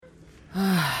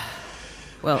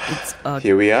Well, it's a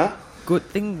Here we are. good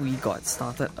thing we got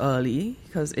started early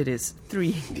because it is 3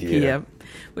 Yeah. p.m.,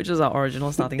 which is our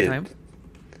original starting time.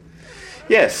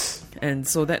 Yes. And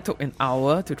so that took an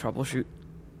hour to troubleshoot.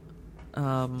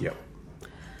 Yep.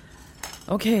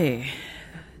 Okay.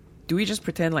 Do we just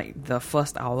pretend like the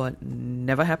first hour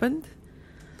never happened?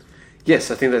 Yes,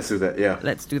 I think let's do that. Yeah.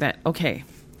 Let's do that. Okay.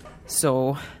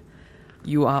 So,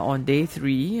 you are on day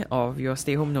 3 of your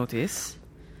stay home notice.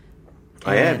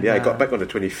 I am. And, Yeah, I got back on the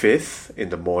 25th in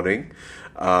the morning,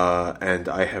 and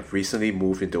I have recently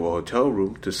moved into a hotel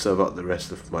room to serve out the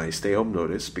rest of my stay home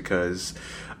notice because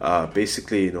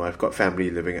basically, I've got family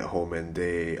living at home, and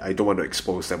I don't want to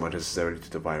expose them unnecessarily to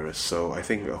the virus. So I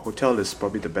think a hotel is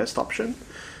probably the best option.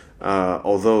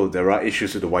 Although there are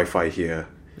issues with the Wi-Fi here.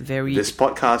 This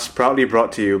podcast proudly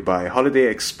brought to you by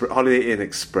Holiday Inn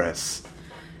Express.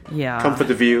 Yeah. Come for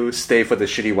the view, stay for the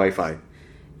shitty Wi-Fi.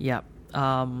 Yeah.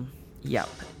 Yeah.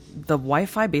 The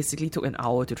Wi-Fi basically took an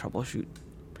hour to troubleshoot.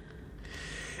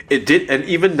 It did, and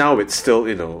even now it's still,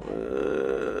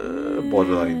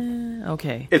 borderline.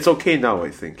 Okay. It's okay now, I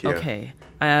think. Yeah. Okay.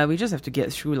 We just have to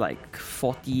get through like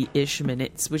 40-ish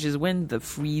minutes, which is when the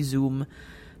free Zoom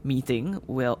meeting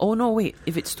will... Oh, no, wait.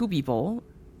 If it's 2 people,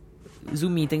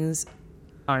 Zoom meetings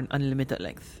are an unlimited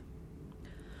length.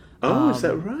 Oh, is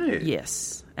that right?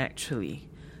 Yes, actually.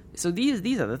 So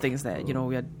these are the things that,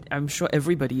 I'm sure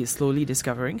everybody is slowly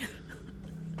discovering.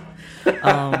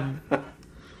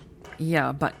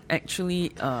 Yeah, but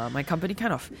actually, my company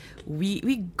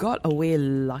we got away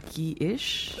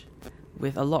lucky-ish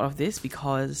with a lot of this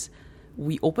because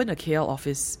we opened a KL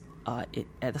office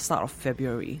at the start of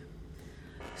February.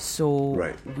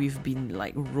 So we've been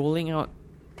like rolling out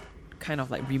kind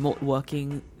of like remote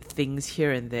working things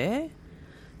here and there.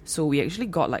 So we actually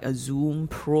got like a Zoom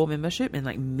Pro membership in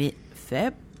like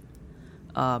mid-Feb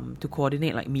to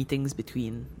coordinate like meetings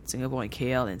between Singapore and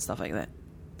KL and stuff like that.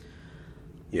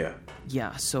 Yeah.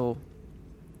 Yeah, so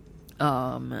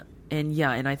and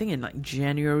I think in like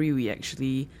January we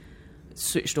actually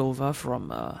switched over from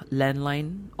a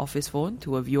landline office phone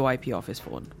to a VoIP office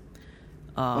phone.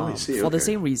 I see. For the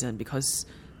same reason, because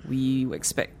we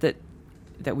expected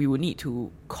that we would need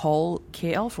to call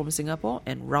KL from Singapore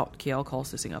and route KL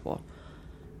calls to Singapore.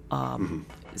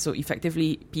 So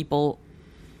effectively, people,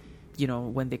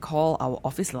 when they call our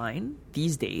office line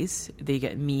these days, they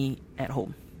get me at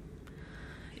home.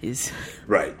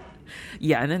 Right.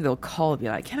 Yeah, and then they'll call and be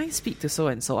like, "Can I speak to so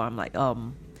and so?" I'm like,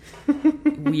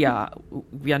 we are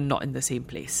not in the same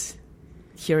place.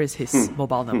 Here is his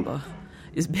mobile number.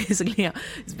 It's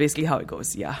basically how it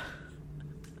goes. Yeah.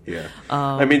 Yeah,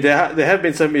 I mean there have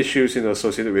been some issues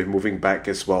associated with moving back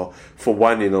as well. For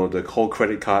one, the whole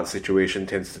credit card situation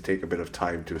tends to take a bit of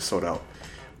time to sort out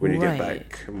when you get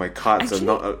back. My cards are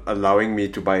not allowing me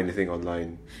to buy anything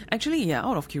online. Actually, yeah,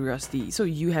 out of curiosity, so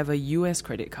you have a US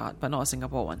credit card but not a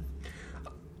Singapore one?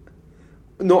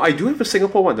 No, I do have a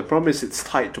Singapore one. The problem is it's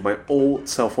tied to my old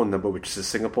cell phone number, which is a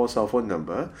Singapore cell phone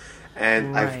number.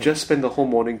 And I've just spent the whole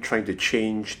morning trying to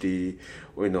change the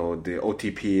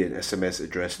OTP and SMS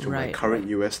address to my current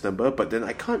US number, but then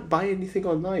I can't buy anything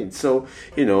online. So,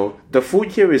 the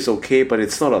food here is okay, but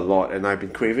it's not a lot, and I've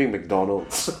been craving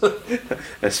McDonald's.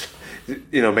 As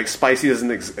McSpicy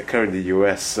doesn't occur in the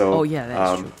US, so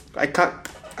that's true. I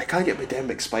can't get my damn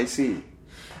McSpicy.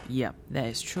 Yeah, that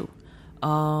is true.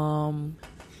 Out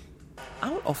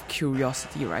of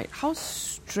curiosity, right? How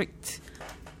strict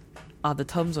are the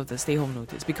terms of the stay home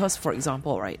notice? Because, for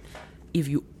example, right, if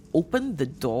you open the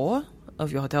door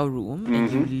of your hotel room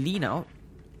and you lean out,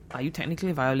 are you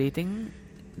technically violating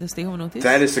the stay home notice?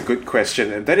 That is a good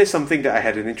question, and that is something that I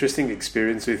had an interesting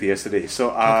experience with yesterday.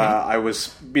 So I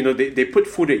was, they put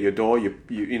food at your door, you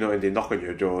and they knock on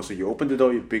your door. So you open the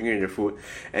door, you bring in your food.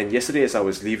 And yesterday, as I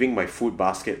was leaving my food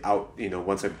basket out,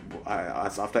 once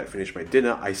after I finished my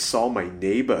dinner, I saw my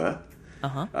neighbor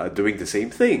doing the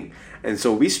same thing. And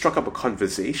so we struck up a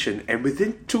conversation, and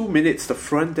within 2 minutes, the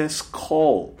front desk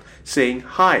called saying,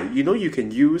 "Hi, you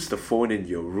can use the phone in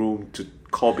your room to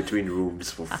call between rooms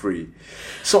for free."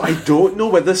 So I don't know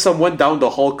whether someone down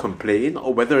the hall complained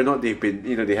or whether or not they've been,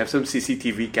 they have some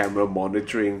CCTV camera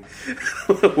monitoring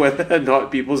whether or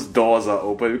not people's doors are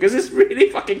open, because it's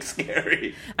really fucking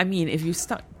scary. I mean, if you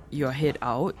stuck your head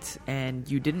out and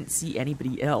you didn't see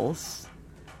anybody else,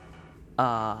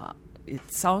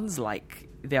 it sounds like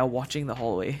they are watching the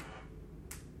hallway.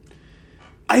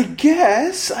 I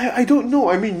guess. I don't know.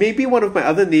 I mean, maybe one of my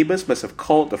other neighbors must have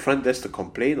called the front desk to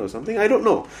complain or something. I don't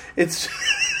know. It's...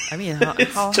 I mean,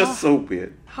 it's just so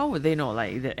weird. How would they know,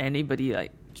 that anybody,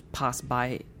 pass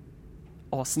by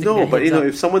or stick No, their but heads up.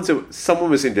 if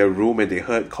someone was in their room and they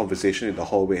heard conversation in the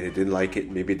hallway and they didn't like it,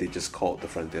 maybe they just called the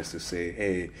front desk to say,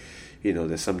 "Hey,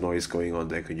 there's some noise going on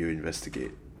there. Can you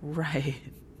investigate?" Right.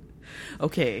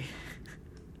 Okay.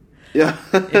 Yeah.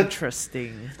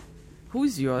 Interesting.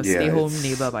 Who's your Yeah, stay-home it's-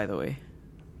 neighbor, by the way?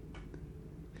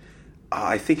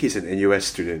 I think he's an NUS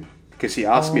student because he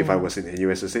asked me if I was in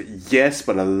NUS. I said yes,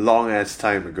 but a long ass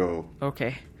time ago.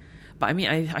 Okay. But I mean,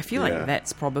 I feel Yeah. like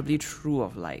that's probably true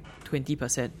of like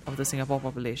 20% of the Singapore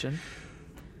population.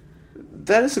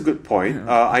 That is a good point.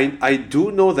 I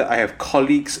do know that I have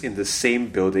colleagues in the same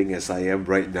building as I am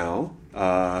right now,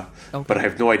 but I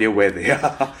have no idea where they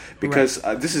are because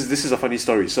this is a funny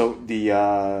story. So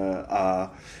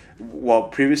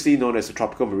previously known as the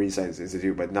Tropical Marine Science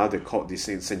Institute, but now they're called the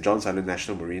St. John's Island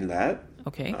National Marine Lab.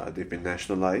 Okay. They've been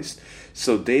nationalized.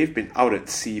 So they've been out at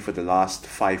sea for the last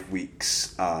 5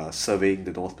 weeks, surveying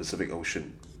the North Pacific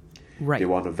Ocean. Right. They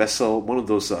were on a vessel, one of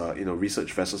those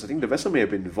research vessels. I think the vessel may have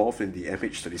been involved in the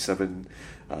MH37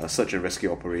 search and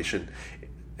rescue operation.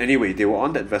 Anyway, they were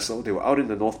on that vessel. They were out in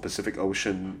the North Pacific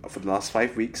Ocean for the last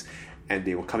 5 weeks, and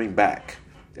they were coming back.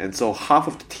 And so half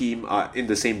of the team are in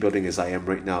the same building as I am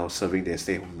right now, serving their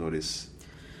stay-home notice.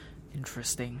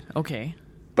 Interesting. Okay.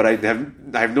 But I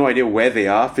have no idea where they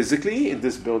are physically in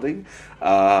this building.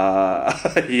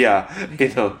 But yeah,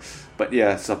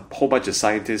 it's a whole bunch of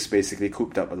scientists basically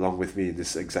cooped up along with me in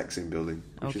this exact same building,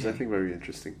 which is, I think, very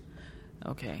interesting.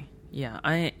 Okay. Yeah,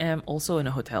 I am also in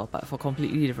a hotel, but for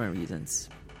completely different reasons.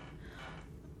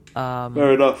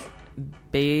 Fair enough.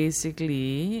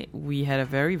 Basically, we had a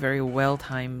very, very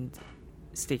well-timed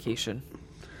staycation.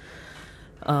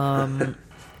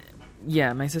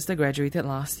 Yeah, my sister graduated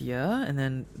last year, and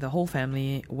then the whole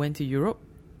family went to Europe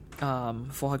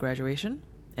for her graduation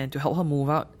and to help her move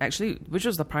out. Actually, which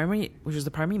was the primary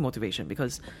motivation,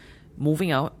 because moving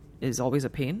out is always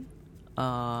a pain.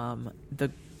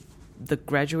 The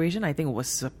graduation, I think, was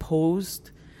supposed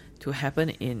to happen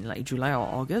in like July or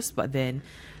August, but then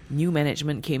new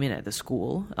management came in at the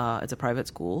school. It's a private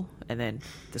school, and then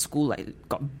the school like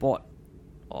got bought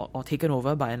or taken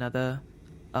over by another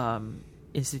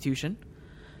institution,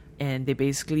 and they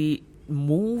basically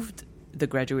moved the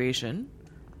graduation.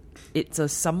 It's a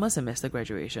summer semester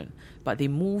graduation, but they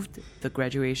moved the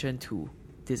graduation to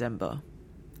December.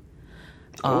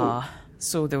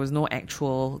 So there was no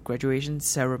actual graduation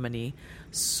ceremony,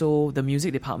 so the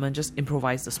music department just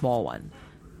improvised a small one.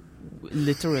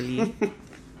 Literally,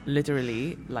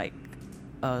 like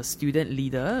a student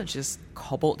leader just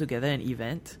cobbled together an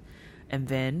event, and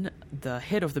then the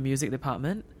head of the music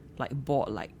department like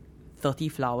bought like 30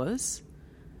 flowers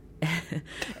and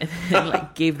then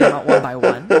like gave them out one by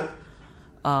one.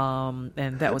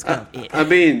 And that was kind of it. I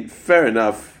mean, fair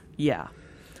enough. Yeah.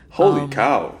 Holy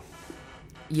cow.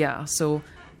 Yeah, so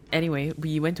anyway,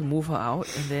 we went to move her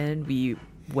out, and then we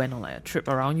went on like a trip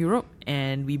around Europe,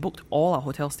 and we booked all our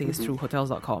hotel stays through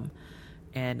Hotels.com.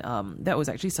 And that was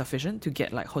actually sufficient to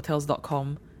get like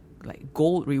Hotels.com like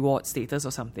gold reward status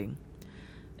or something.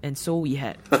 And so we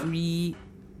had 3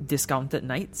 discounted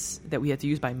nights that we had to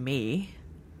use by May,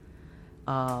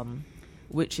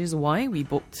 which is why we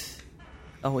booked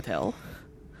a hotel.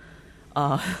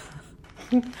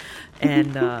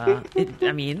 And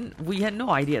we had no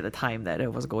idea at the time that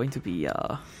it was going to be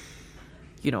an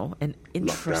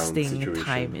interesting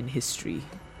time in history,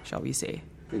 shall we say.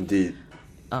 Indeed.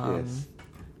 Yes.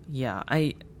 Yeah,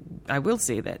 I will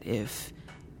say that if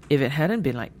it hadn't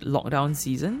been like lockdown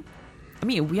season, I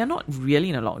mean, we are not really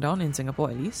in a lockdown in Singapore,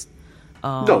 at least.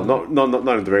 No, not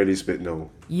at the very least bit,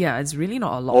 no. Yeah, it's really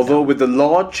not a lockdown. Although with the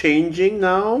law changing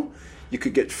now, you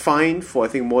could get fined for, I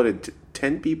think, more than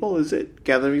 10 people, is it?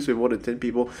 Gatherings with more than 10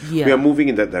 people. Yeah. We are moving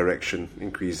in that direction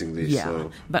increasingly. Yeah,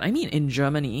 So. but I mean, in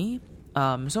Germany,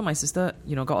 so my sister,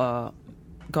 got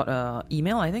a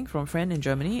email, I think, from a friend in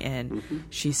Germany, and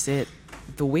she said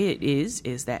the way it is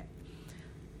that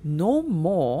no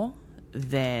more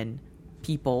than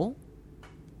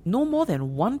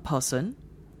one person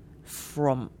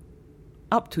from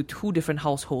up to 2 different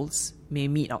households may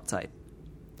meet outside.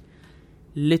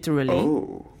 Literally,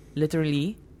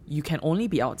 you can only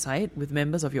be outside with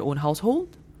members of your own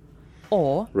household,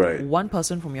 or one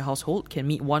person from your household can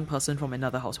meet one person from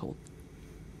another household.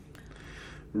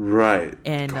 Right.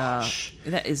 And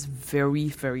that is very,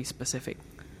 very specific.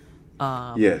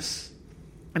 Yes.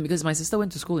 And because my sister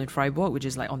went to school in Freiburg, which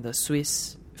is like on the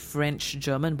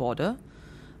Swiss-French-German border,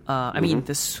 I mean,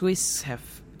 the Swiss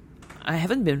I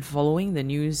haven't been following the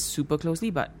news super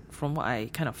closely, but from what I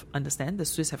kind of understand, the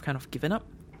Swiss have kind of given up.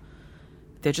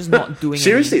 They're just not doing it.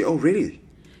 Seriously? Oh, really?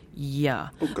 Yeah.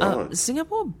 Oh, God.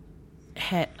 Singapore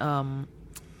had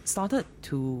started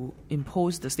to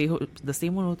impose the stay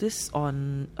home notice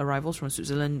on arrivals from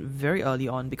Switzerland very early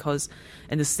on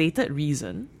and the stated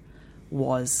reason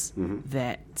was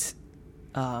that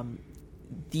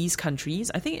these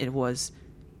countries, I think it was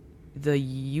the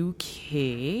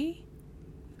UK,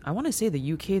 I want to say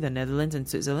the UK, the Netherlands, and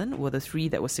Switzerland were the three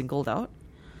that were singled out.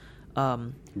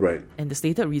 Right. And the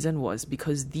stated reason was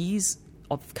because these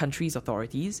countries'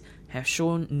 authorities have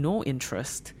shown no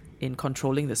interest in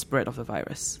controlling the spread of the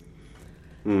virus.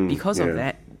 Because of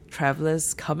that,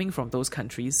 travelers coming from those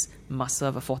countries must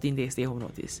serve a 14-day stay-home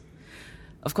notice.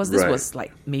 Of course, this was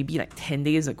maybe 10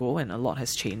 days ago, and a lot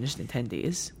has changed in 10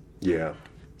 days. Yeah.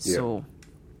 So,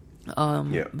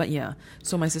 but yeah.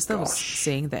 So my sister was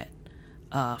saying that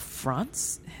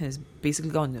France has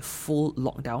basically gone into full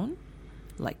lockdown.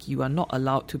 Like, you are not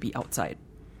allowed to be outside.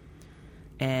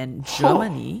 And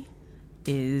Germany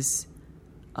is...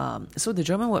 so the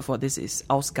German word for this is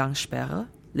Ausgangssperre,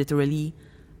 literally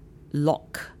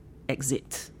lock,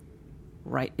 exit.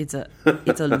 Right? It's a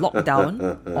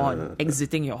lockdown on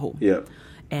exiting your home. Yeah.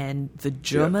 And the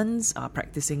Germans are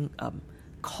practicing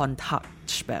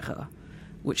Kontaktsperre,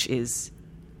 which is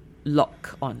a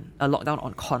lockdown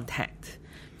on contact.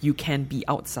 You can be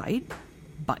outside,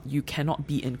 but you cannot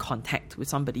be in contact with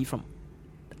somebody from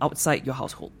outside your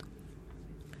household.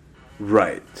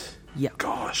 Right. Yeah.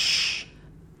 Gosh.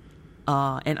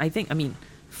 And I think,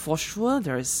 for sure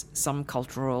there is some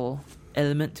cultural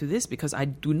element to this, because I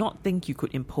do not think you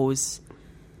could impose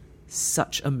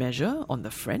such a measure on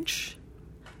the French.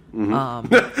 I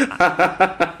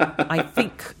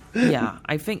think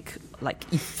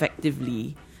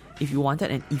effectively, if you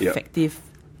wanted an effective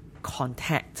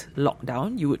contact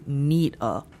lockdown, you would need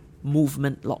a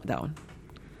movement lockdown.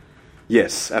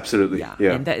 Yes, absolutely. Yeah.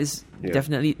 And that is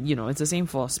definitely, it's the same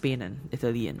for Spain and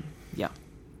Italy, and yeah.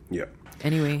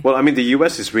 Anyway. Well, the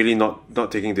US is really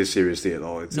not taking this seriously at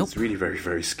all. It's really very,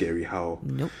 very scary how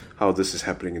this is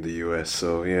happening in the US.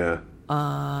 So, yeah.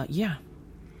 Yeah.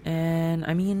 And,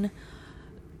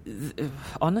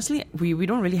 honestly, we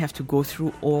don't really have to go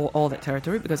through all that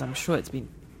territory, because I'm sure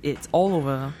it's all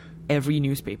over every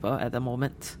newspaper at the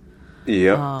moment.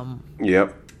 Yep.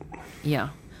 Yeah.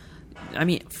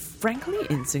 Frankly,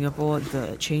 in Singapore,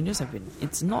 the changes have been...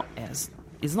 It's not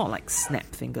like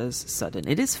snap fingers sudden.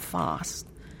 It is fast,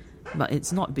 but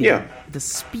it's not been... Yeah. The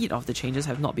speed of the changes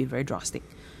have not been very drastic.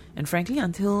 And frankly,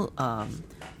 until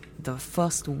the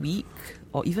first week,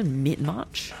 or even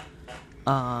mid-March,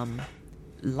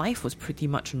 life was pretty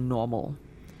much normal.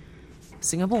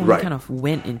 Singapore only kind of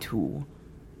went into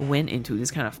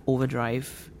this kind of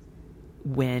overdrive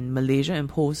when Malaysia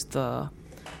imposed its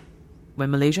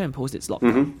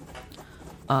lockdown.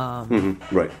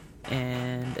 Right.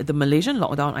 And the Malaysian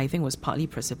lockdown, I think, was partly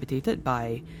precipitated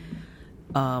by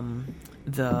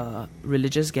the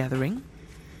religious gathering.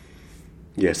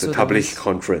 Yes, the Tabligh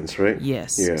conference, right?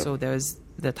 Yes. Yeah. So there's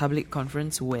the Tabligh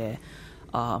conference where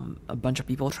a bunch of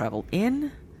people traveled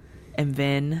in, and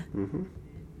then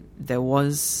there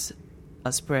was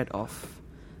a spread of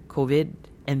COVID,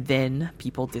 and then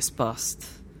people dispersed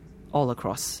all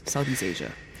across Southeast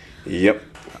Asia. Yep.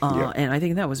 And I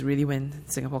think that was really when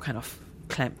Singapore kind of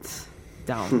clamped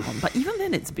down on. But even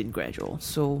then, it's been gradual.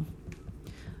 So,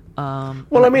 a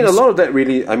lot of that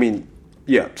really,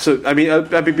 yeah. So,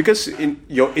 because in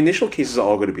your initial cases are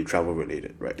all going to be travel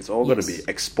related, right? It's all going to be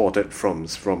exported from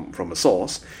a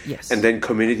source. Yes. And then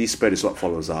community spread is what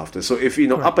follows after. So if,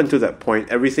 up until that point,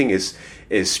 everything is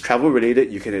travel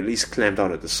related, you can at least clamp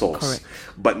down at the source. Correct.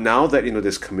 But now that,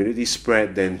 there's community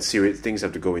spread, then serious things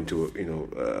have to go into,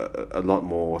 a lot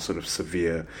more sort of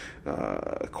severe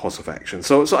course of action.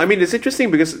 So it's interesting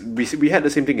because we had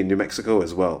the same thing in New Mexico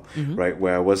as well, right?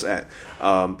 Where I was at.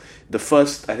 The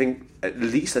first, I think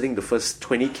the first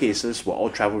 20 cases were all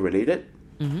travel related,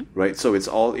 right? So it's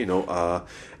all,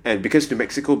 and because New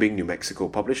Mexico being New Mexico,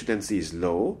 population density is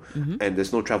low, and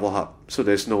there's no travel hub. So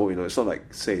there's no, it's not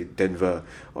like, say, Denver,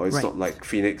 or it's not like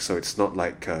Phoenix, or it's not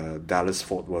like Dallas,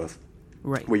 Fort Worth,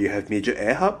 where you have major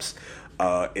air hubs.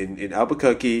 In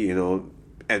Albuquerque, or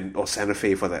Santa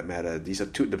Fe for that matter. These are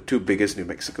the two biggest New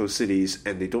Mexico cities,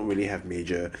 and they don't really have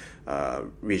major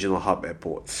regional hub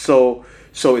airports. So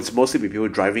it's mostly people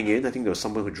driving in. I think there was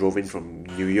someone who drove in from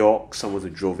New York, someone who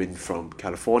drove in from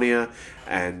California,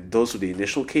 and those were the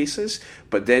initial cases.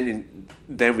 But then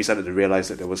we started to realize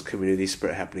that there was community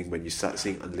spread happening when you start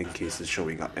seeing unlinked cases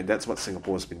showing up, and that's what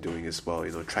Singapore has been doing as well.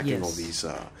 Tracking all these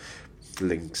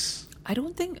links. I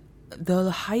don't think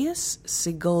the highest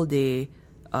single day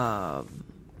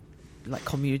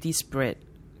community spread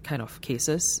kind of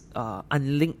cases,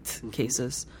 unlinked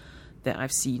cases that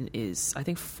I've seen is, I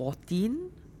think,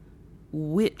 14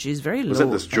 which is very Was low.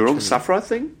 that this Jurong actually. Safra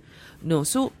thing? No,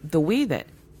 so the way that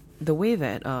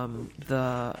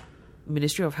the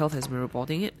Ministry of Health has been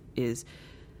reporting it is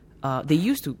they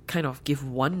used to kind of give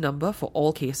one number for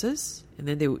all cases, and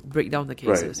then they would break down the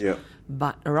cases. Right, yeah.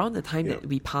 But around the time Yeah. that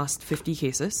we passed 50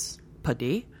 cases per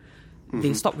day,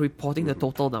 they stopped reporting the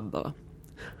total number.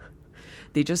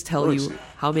 They just tell I you see.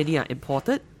 how many are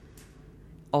imported.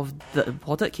 Of the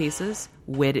imported cases,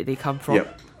 where did they come from?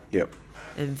 Yep.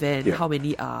 And then Yeah. how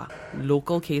many are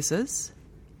local cases?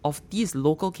 Of these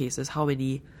local cases, how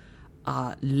many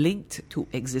are linked to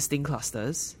existing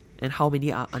clusters and how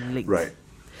many are unlinked? Right.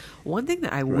 One thing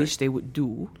that I wish they would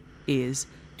do is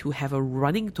to have a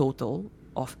running total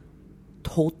of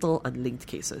total unlinked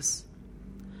cases.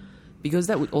 Because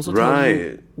that would also tell you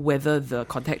Right. whether the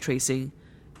contact tracing,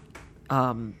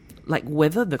 like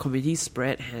whether the community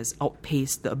spread has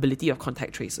outpaced the ability of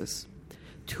contact tracers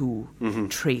to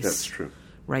trace. That's true.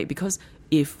 Right? Because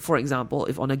if, for example,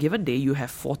 if on a given day you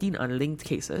have 14 unlinked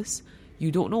cases,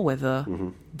 you don't know whether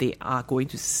they are going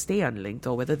to stay unlinked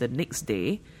or whether the next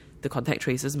day the contact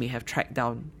tracers may have tracked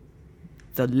down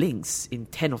the links in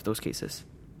 10 of those cases.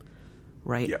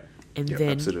 Right? Yeah. And Yep, then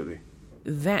absolutely.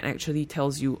 that actually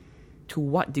tells you to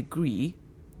what degree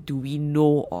do we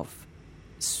know of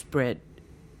spread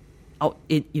out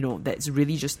in, that's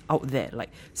really just out there.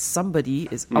 Like somebody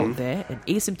is out there and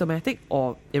asymptomatic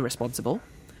or irresponsible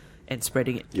and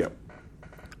spreading it. Yep.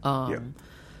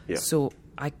 Yeah. So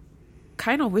I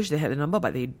kind of wish they had the number,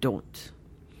 but they don't.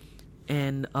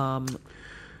 And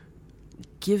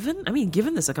given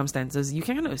the circumstances, you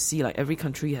can kind of see like every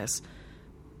country has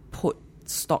put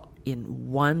stock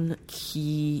in one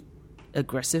key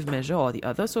aggressive measure or the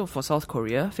other. So for South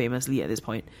Korea, famously at this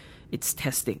point, it's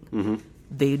testing.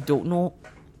 They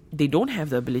don't have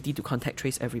the ability to contact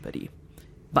trace everybody,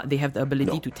 but they have the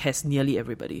ability to test nearly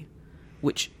everybody,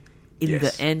 which in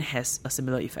the end has a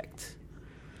similar effect.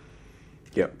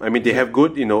 Yeah, I mean they have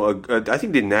good, I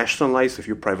think they nationalized a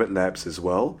few private labs as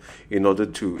well in order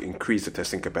to increase the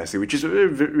testing capacity, which is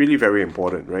really very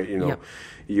important, right?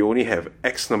 You only have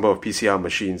X number of PCR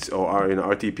machines or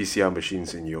RT-PCR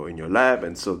machines in your lab,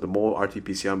 and so the more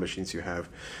RT-PCR machines you have,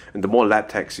 and the more lab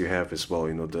techs you have as well,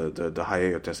 the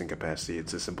higher your testing capacity.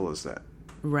 It's as simple as that.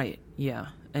 Right. Yeah.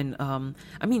 And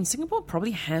Singapore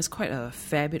probably has quite a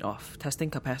fair bit of testing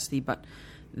capacity, but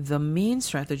the main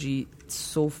strategy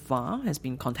so far has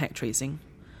been contact tracing.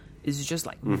 It's just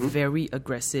like very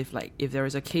aggressive. Like if there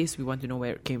is a case, we want to know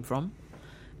where it came from,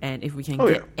 and if we can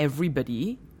get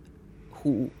everybody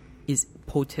who is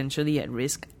potentially at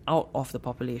risk out of the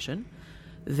population,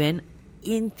 then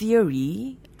in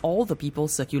theory, all the people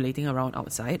circulating around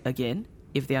outside, again,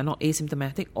 if they are not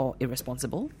asymptomatic or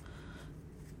irresponsible,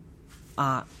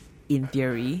 are in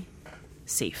theory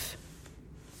safe.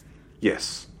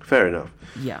 Yes, fair enough.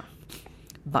 Yeah.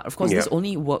 But of course, this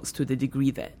only works to the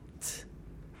degree that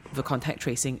the contact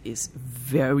tracing is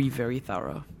very, very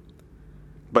thorough.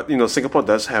 But Singapore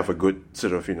does have a good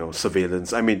sort of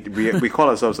surveillance. I mean, we call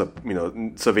ourselves a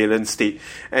surveillance state,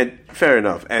 and fair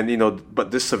enough. And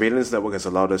but this surveillance network has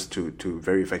allowed us to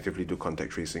very effectively do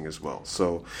contact tracing as well.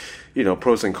 So,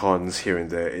 pros and cons here and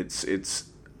there.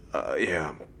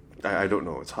 I don't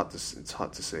know. It's hard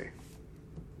to say.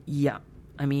 Yeah,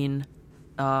 I mean,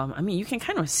 you can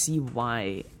kind of see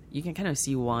why.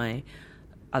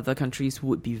 Other countries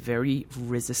would be very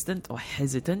resistant or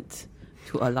hesitant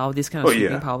to allow this kind of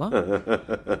sweeping power.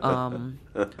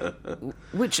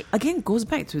 Which again goes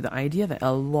back to the idea that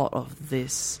a lot of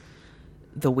this,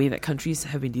 the way that countries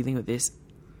have been dealing with this,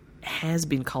 has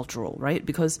been cultural, right?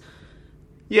 Because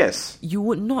yes, you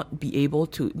would not be able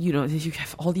to, you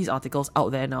have all these articles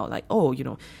out there now, like,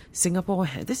 Singapore,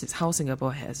 this is how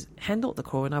Singapore has handled the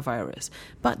coronavirus,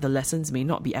 but the lessons may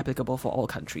not be applicable for all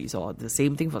countries, or the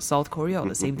same thing for South Korea, or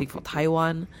the same thing for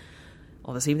Taiwan,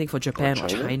 or the same thing for Japan or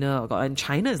China. And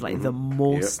China is like the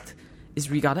most, is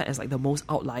regarded as like the most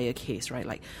outlier case, right?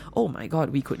 Like, oh my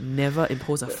God, we could never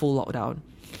impose a full lockdown.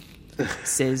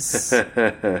 Says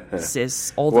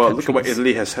all the countries. Look at what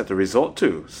Italy has had to resort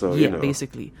to. So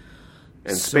basically,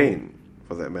 and Spain,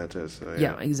 for that matter. So,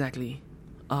 yeah, exactly.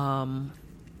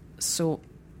 So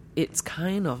it's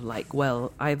kind of like,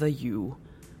 well, either you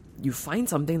find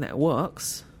something that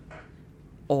works,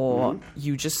 or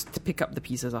you just pick up the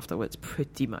pieces afterwards.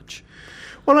 Pretty much.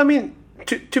 Well, I mean,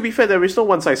 to be fair, there is no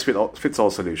one size fits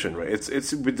all solution, right?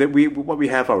 It's what we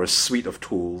have are a suite of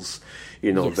tools,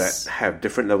 that have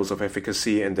different levels of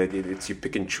efficacy, and that it's you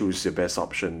pick and choose the best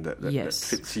option that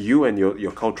fits you and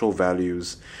your cultural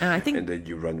values, and I think, and then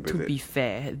you run with it. To be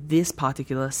fair, this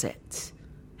particular set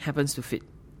happens to fit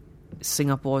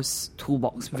Singapore's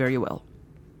toolbox very well.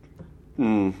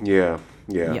 Yeah.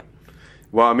 Yeah.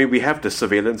 Well, I mean, we have the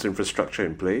surveillance infrastructure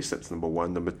in place. That's number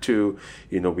one. Number two,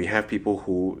 we have people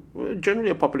who, generally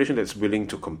a population that's willing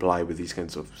to comply with these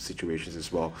kinds of situations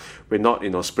as well. We're not,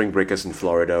 spring breakers in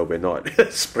Florida. We're not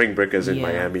spring breakers in Yeah,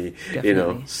 Miami,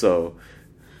 definitely. So,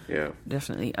 yeah.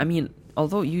 Definitely. I mean,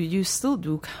 although you still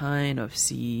do kind of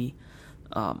see,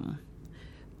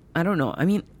 I don't know. I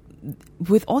mean,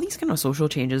 with all these kind of social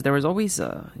changes, there is always,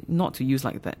 not to use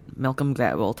like that Malcolm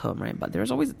Gladwell term, right? But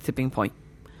there's always a tipping point.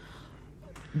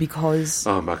 Because...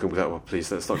 Oh, Malcolm Gladwell, please,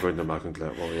 let's not go into Malcolm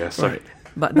Gladwell. Yeah, sorry. Right.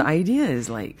 But the idea is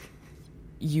like,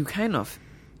 you kind of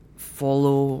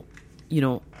follow,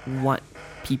 what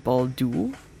people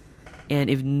do. And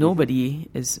if nobody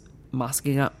is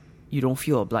masking up, you don't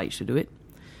feel obliged to do it.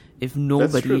 If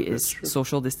nobody is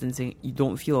social distancing, you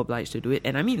don't feel obliged to do it.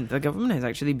 And I mean, the government has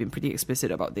actually been pretty explicit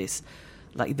about this.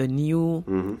 Like the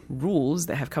new rules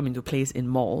that have come into place in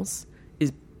malls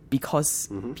is because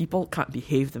people can't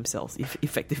behave themselves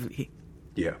effectively.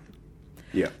 Yeah.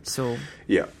 So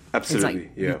yeah, absolutely.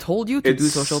 it's like, we told you to do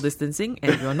social distancing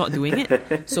and you're not doing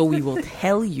it, so we will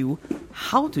tell you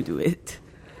how to do it.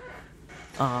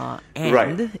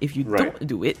 And if you don't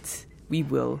do it, we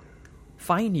will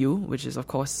fine you, which is of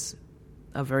course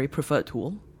a very preferred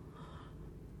tool.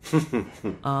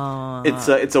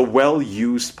 It's a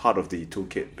well-used part of the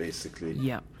toolkit, basically.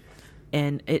 Yeah,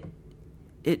 and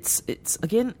it's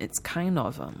again, it's kind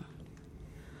of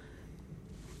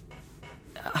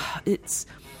it's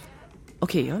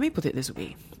okay. Let me put it this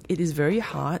way: it is very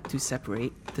hard to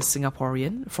separate the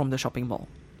Singaporean from the shopping mall.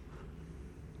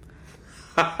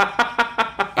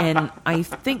 And I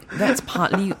think that's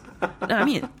partly, I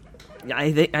mean,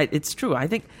 I think it's true. I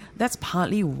think that's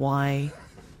partly why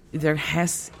there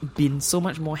has been so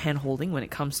much more hand-holding when it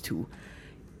comes to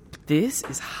this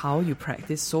is how you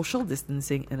practice social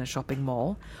distancing in a shopping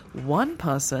mall. One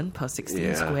person per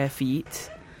 16 square feet,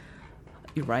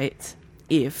 right?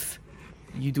 If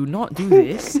you do not do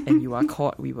this and you are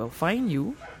caught, we will fine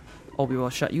you or we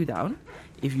will shut you down.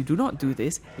 If you do not do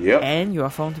this and you are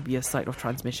found to be a site of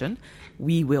transmission,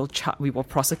 we will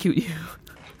prosecute you.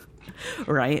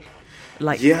 Right?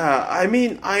 Like, yeah, I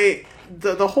mean,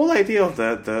 the whole idea of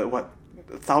the what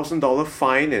 $1,000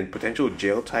 fine and potential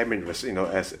jail time, and as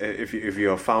if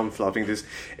you are found flouting this,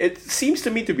 it seems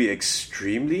to me to be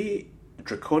extremely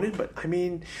draconian. But I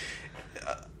mean,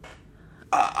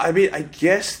 I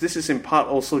guess this is in part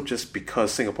also just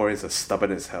because Singaporeans are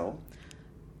stubborn as hell.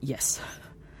 Yes.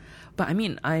 But I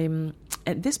mean, I'm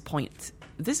at this point.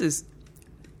 This is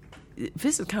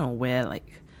kind of where, like,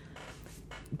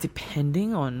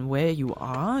 depending on where you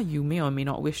are, you may or may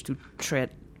not wish to tread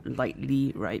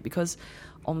lightly, right? Because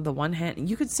on the one hand,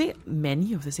 you could say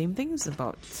many of the same things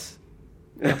about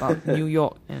New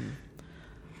York and.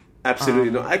 Absolutely.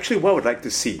 No, actually, what I would like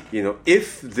to see,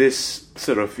 if this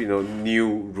sort of new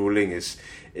ruling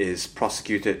is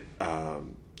prosecuted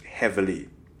heavily.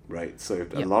 Right, so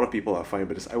if a lot of people are fine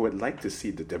with this, I would like to see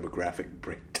the demographic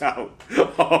breakdown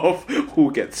of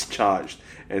who gets charged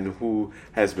and who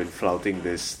has been flouting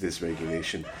this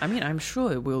regulation. I mean, I'm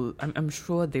sure it will. I'm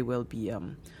sure they will be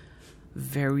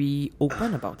very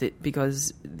open about it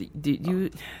because did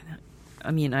you?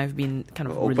 I mean, I've been kind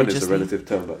of open is a relative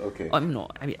term, but okay. No,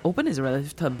 I mean, open is a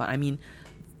relative term, but I mean,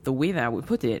 the way that I would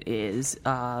put it is,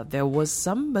 there was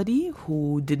somebody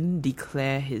who didn't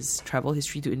declare his travel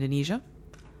history to Indonesia.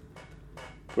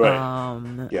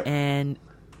 Right. And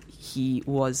he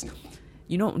was,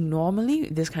 normally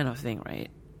this kind of thing, right?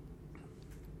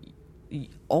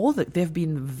 They've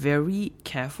been very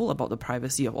careful about the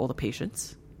privacy of all the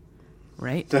patients,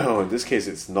 right? No, in this case,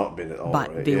 it's not been at all.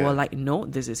 But right? they were like, no,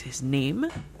 this is his name,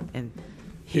 and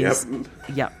his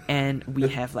and we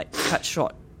have like cut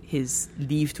short his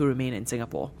leave to remain in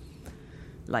Singapore.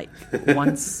 Like,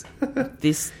 once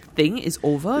this thing is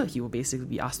over, he will basically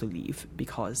be asked to leave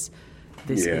because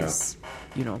this is,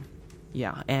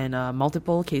 and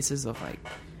multiple cases of like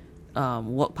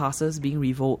work passes being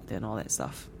revoked and all that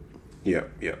stuff. Yeah.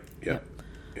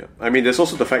 I mean, there's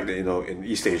also the fact that in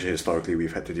East Asia historically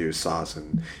we've had to deal with SARS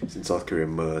and in South Korea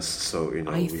MERS, so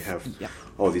we have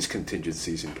all these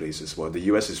contingencies in place as well. The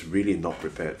US is really not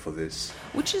prepared for this,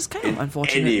 which is kind of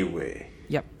unfortunate. Anyway,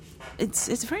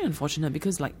 it's very unfortunate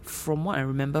because, like, from what I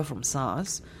remember from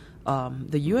SARS,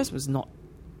 the US was not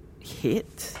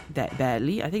hit that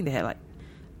badly. I think they had like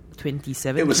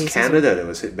 27 It was cases Canada that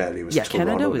was hit badly. It was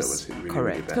Canada was, that was hit really,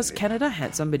 correct, because Canada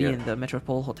had somebody in the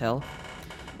Metropole Hotel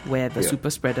where the super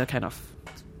spreader kind of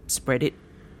spread it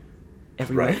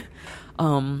everywhere.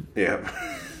 Right.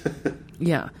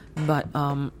 But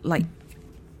like,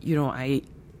 I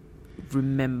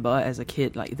remember as a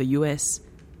kid, like, the US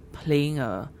playing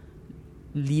a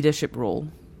leadership role,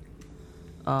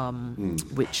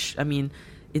 which, I mean,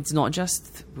 it's not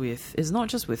just with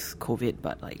COVID,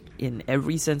 but like in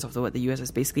every sense of the word, the US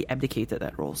has basically abdicated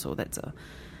that role. So that's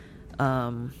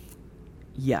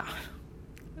yeah.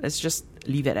 Let's just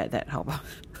leave it at that. How about?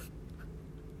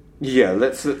 Yeah,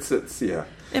 let's yeah.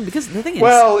 And because the thing is,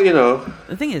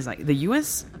 the thing is, like, the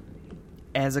US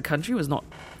as a country was not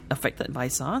affected by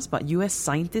SARS, but US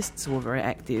scientists were very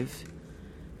active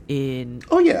in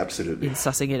absolutely in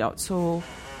sussing it out. So,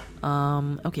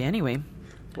 okay. Anyway,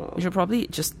 we should probably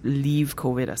just leave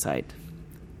COVID aside.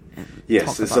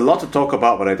 Yes, there's a lot to talk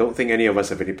about, but I don't think any of us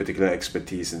have any particular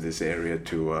expertise in this area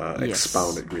to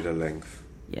expound at greater length.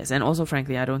 Yes, and also,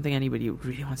 frankly, I don't think anybody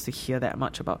really wants to hear that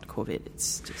much about COVID.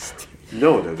 It's just...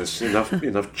 No, there's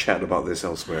enough chat about this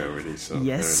elsewhere already. So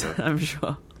yes, I'm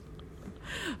sure.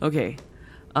 Okay.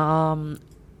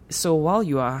 So while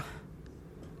you are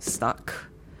stuck,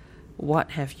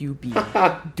 what have you been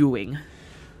doing?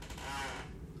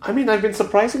 I mean, I've been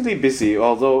surprisingly busy,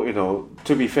 although,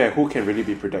 to be fair, who can really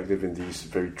be productive in these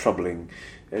very troubling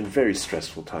and very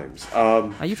stressful times?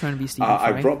 Are you trying to be Stephen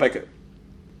Fry? I brought back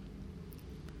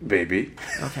Maybe.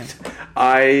 Okay.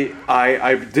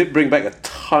 I did bring back a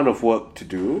ton of work to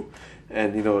do,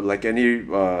 and like any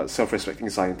self-respecting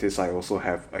scientist, I also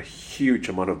have a huge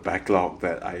amount of backlog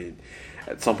that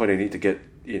at some point I need to get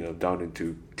down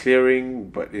into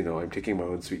clearing. But I'm taking my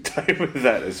own sweet time with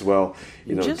that as well.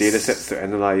 Data sets to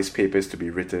analyze, papers to be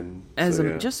written.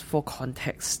 Just for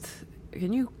context,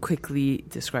 can you quickly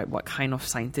describe what kind of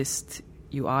scientist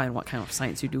you are and what kind of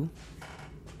science you do?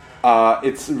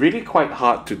 It's really quite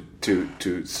hard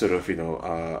to sort of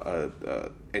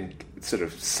and sort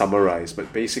of summarize,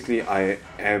 but basically I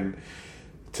am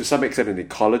to some extent an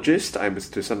ecologist. I'm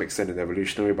to some extent an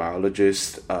evolutionary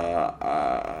biologist.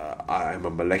 I'm a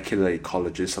molecular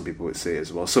ecologist, some people would say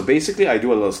as well. So basically I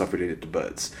do a lot of stuff related to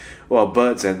birds. Well,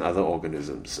 birds and other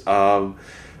organisms.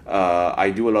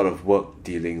 I do a lot of work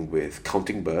dealing with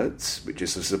counting birds, which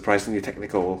is a surprisingly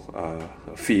technical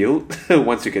field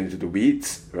once you get into the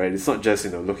weeds, right? It's not just,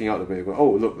 looking out the window and go,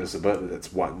 oh, look, there's a bird,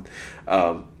 that's one.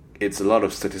 It's a lot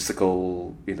of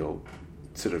statistical,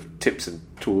 sort of tips and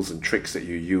tools and tricks that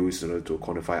you use in order to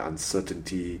quantify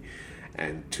uncertainty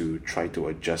and to try to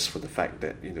adjust for the fact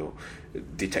that,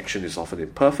 detection is often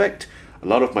imperfect. A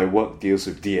lot of my work deals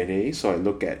with DNA, so I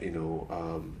look at,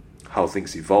 how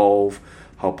things evolve,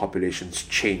 how populations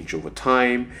change over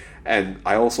time, and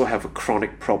I also have a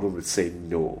chronic problem with saying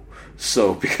no.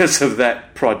 So because of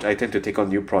that, I tend to take on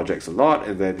new projects a lot,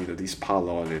 and then these pile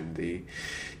on, and they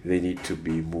need to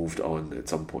be moved on at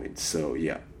some point. So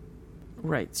yeah.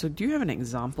 Right. So do you have an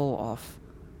example of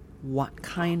what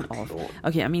kind of...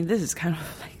 Okay, I mean, this is kind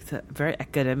of like the very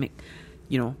academic,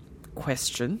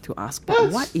 question to ask,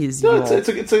 but what is your... It's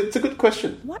a good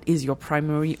question. What is your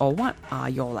primary, or what are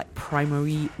your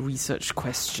primary research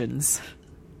questions?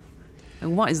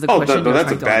 And what is the question? No,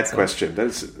 that's a bad question.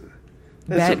 That's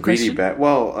bad a question? really bad...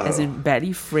 Well... as in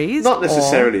badly phrased? Not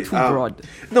necessarily. Or too broad?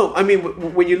 No, I mean,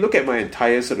 when you look at my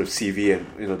entire sort of CV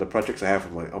and, the projects I have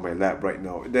on my lab right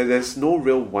now, there's no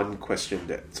real one question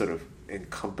that sort of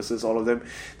encompasses all of them.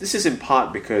 This is in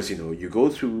part because, you go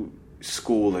through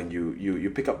school and you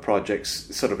pick up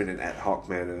projects sort of in an ad hoc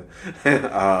manner.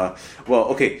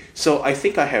 So I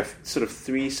think I have sort of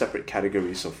three separate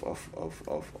categories of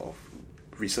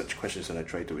research questions that I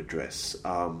try to address.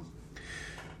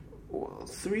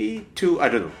 Three, two, I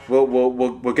don't know.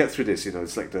 We'll get through this.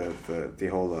 It's like the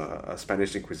whole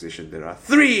Spanish Inquisition. There are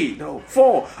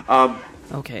four.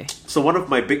 Okay. So one of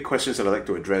my big questions that I like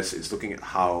to address is looking at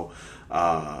how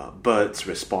birds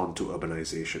respond to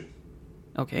urbanization.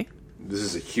 Okay. This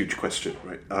is a huge question,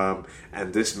 right?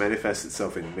 And this manifests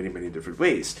itself in many, many different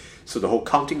ways. So the whole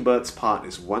counting birds part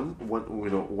is one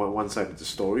side of the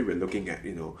story. We're looking at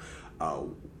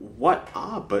what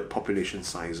are bird population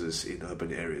sizes in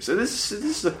urban areas. And this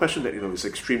is a question that is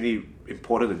extremely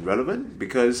important and relevant,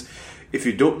 because if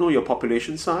you don't know your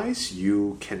population size,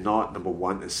 you cannot, number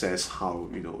one, assess how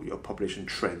your population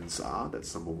trends are.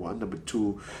 That's number one. Number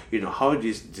two, how do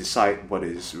you decide what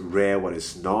is rare, what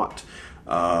is not.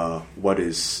 What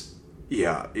is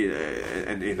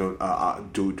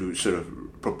do sort of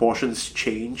proportions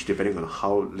change depending on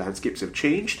how landscapes have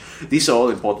changed? These are all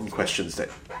important questions that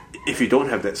if you don't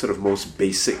have that sort of most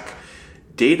basic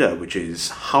data, which is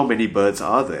how many birds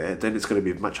are there, then it's going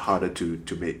to be much harder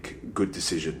to make good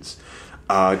decisions.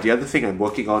 The other thing I'm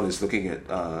working on is looking at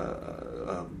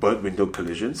bird-window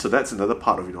collisions. So that's another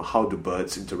part of how do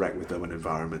birds interact with urban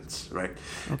environments, right?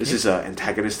 Okay. This is an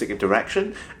antagonistic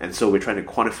interaction, and so we're trying to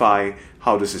quantify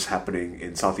how this is happening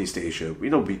in Southeast Asia.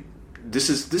 this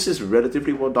is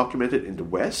relatively well documented in the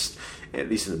West, at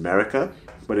least in America.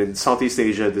 But in Southeast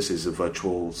Asia, this is a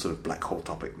virtual sort of black hole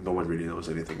topic. No one really knows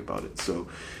anything about it. So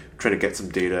trying to get some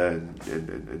data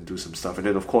and do some stuff. And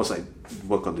then, of course, I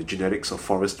work on the genetics of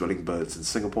forest-dwelling birds in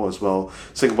Singapore as well.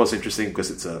 Singapore's interesting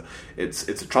because it's a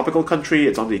tropical country.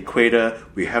 It's on the equator.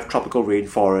 We have tropical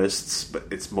rainforests, but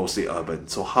it's mostly urban.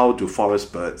 So how do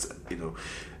forest birds,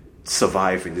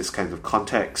 survive in this kind of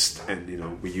context?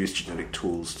 And, we use genetic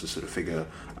tools to sort of figure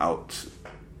out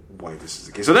why this is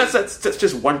the case. So that's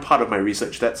just one part of my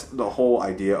research. That's the whole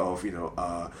idea of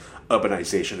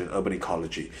urbanization and urban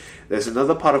ecology. There's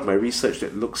another part of my research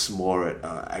that looks more at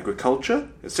agriculture.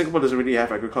 Singapore doesn't really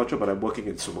have agriculture, but I'm working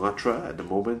in Sumatra at the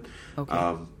moment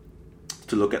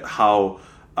to look at how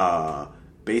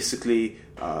basically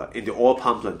in the oil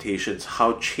palm plantations,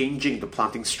 how changing the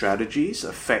planting strategies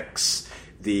affects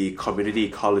the community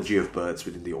ecology of birds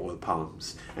within the oil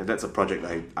palms. And that's a project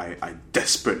I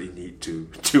desperately need to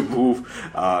move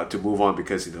on,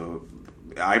 because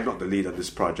I'm not the lead on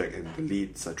this project, and the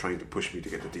leads are trying to push me to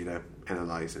get the data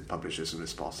analyzed and published as soon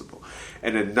as possible.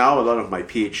 And then now a lot of my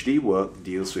PhD work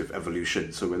deals with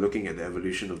evolution. So we're looking at the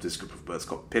evolution of this group of birds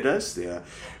called pittas. They are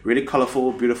really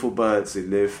colorful, beautiful birds. They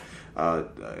live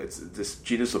this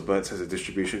genus of birds has a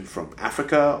distribution from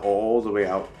Africa all the way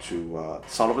out to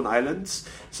Solomon Islands.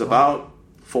 It's about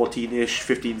 14-ish,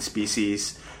 15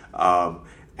 species.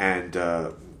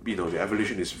 The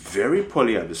evolution is very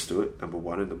poorly understood, number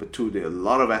one. And number two, a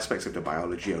lot of aspects of the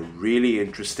biology are really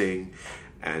interesting.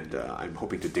 And I'm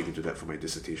hoping to dig into that for my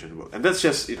dissertation work. And that's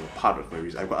just part of my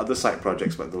reason. I've got other side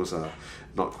projects, but those are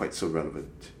not quite so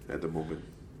relevant at the moment.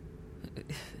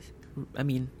 I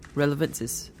mean, relevance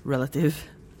is relative.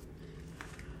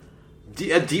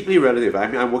 Deeply relative. I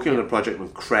mean, I'm working on a project on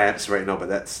crabs right now,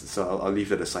 but so I'll leave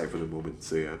that aside for the moment.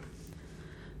 So yeah.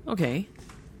 Okay.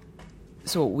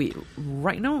 So wait,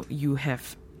 right now you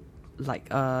have like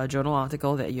a journal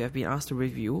article that you have been asked to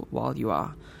review while you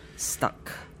are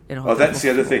stuck in a hotel. Oh, that's the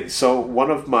other thing. So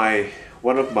one of my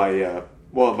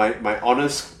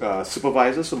honors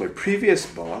supervisor, so my previous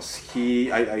boss,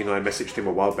 I messaged him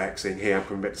a while back saying, hey, I'm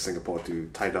coming back to Singapore to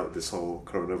tide out this whole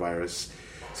coronavirus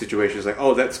situation. He's like,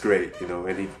 oh, that's great,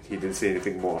 and he didn't say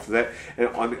anything more after that. And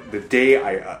on the day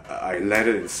I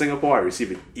landed in Singapore, I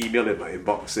received an email in my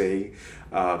inbox saying,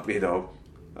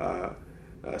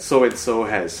 so-and-so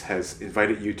has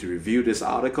invited you to review this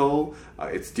article.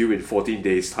 It's due in 14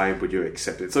 days' time. Would you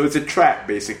accept it? So it's a trap,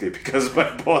 basically, because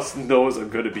my boss knows I'm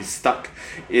going to be stuck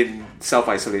in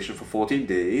self-isolation for 14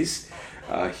 days.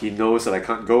 He knows that I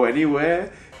can't go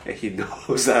anywhere. And he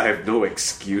knows that I have no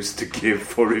excuse to give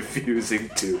for refusing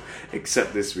to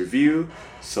accept this review.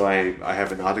 So I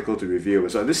have an article to review.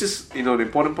 So this is, an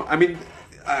important part. I mean,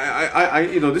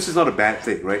 this is not a bad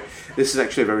thing, right? This is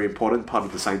actually a very important part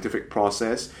of the scientific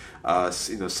process.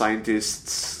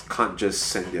 Scientists can't just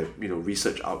send their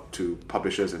research out to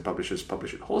publishers and publishers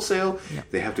publish it wholesale. Yeah.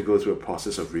 They have to go through a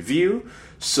process of review.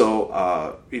 So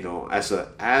as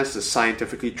a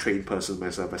scientifically trained person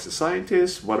myself, as a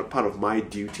scientist, what part of my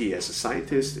duty as a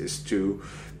scientist is to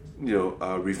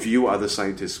review other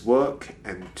scientists' work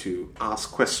and to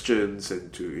ask questions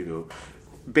and to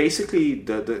basically,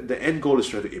 the end goal is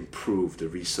try to improve the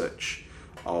research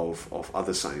of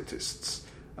other scientists.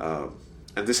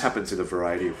 And this happens in a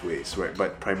variety of ways, right?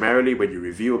 But primarily when you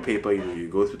review a paper, you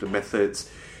go through the methods,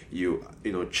 you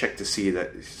check to see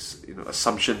that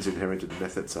assumptions inherent in the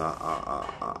methods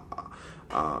are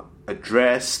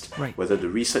addressed, right. Whether the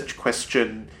research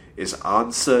question is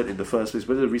answered in the first place,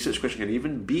 whether the research question can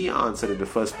even be answered in the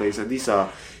first place, and these are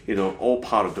all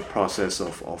part of the process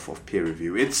of peer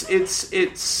review.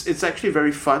 It's actually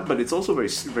very fun, but it's also very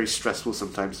very stressful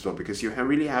sometimes as well, because you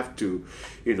really have to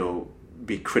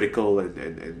be critical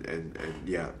and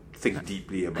think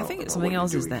deeply about. I think something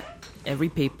else is that every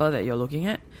paper that you're looking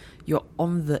at, you're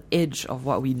on the edge of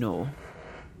what we know,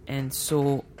 and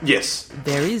so yes,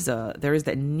 there is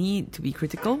that need to be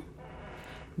critical,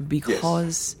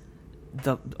 because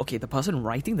the person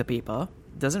writing the paper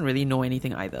doesn't really know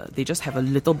anything either. They just have a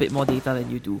little bit more data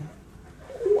than you do.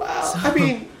 Well, I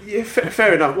mean,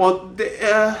 fair enough. Well,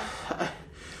 okay,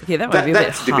 that might be a bit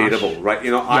that's debatable, right?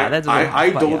 I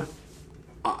don't.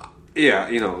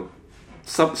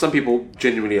 Some people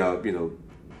genuinely are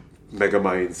mega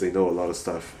minds. They know a lot of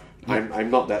stuff. Yeah. I'm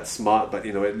not that smart, but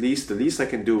at least the least I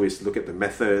can do is look at the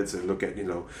methods and look at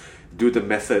do the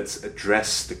methods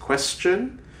address the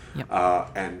question. Yep.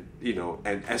 And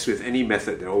as with any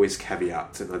method, there are always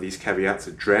caveats. And are these caveats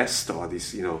addressed, or are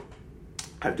these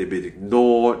have they been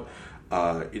ignored?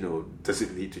 does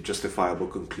it lead to justifiable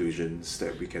conclusions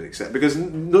that we can accept? Because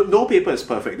no paper is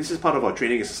perfect. This is part of our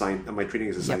training as a scientist. My training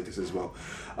as a scientist as well.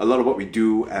 A lot of what we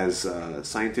do as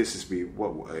scientists is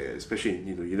especially in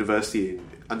university,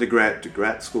 undergrad to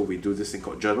grad school, we do this thing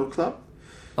called journal club.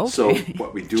 Okay. So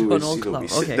what we do is we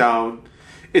sit down.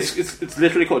 It's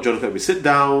literally called journal club. We sit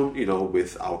down,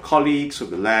 with our colleagues from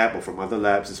the lab or from other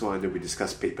labs and so on, and then we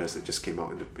discuss papers that just came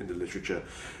out in the literature.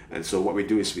 And so what we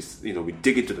do is we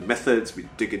dig into the methods, we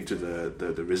dig into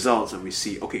the results, and we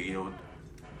see, okay,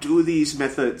 do these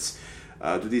methods,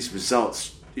 do these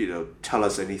results, tell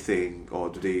us anything, or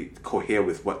do they cohere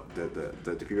with what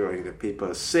the people writing the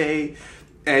paper say?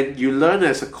 And you learn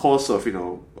as a course of,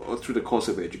 or through the course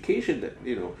of education that,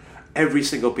 every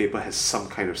single paper has some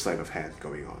kind of sleight of hand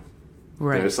going on.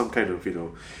 Right. There's some kind of,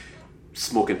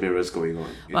 smoke and mirrors going on.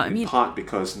 In part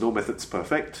because no method's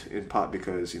perfect, in part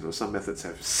because, some methods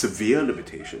have severe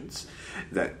limitations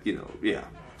that,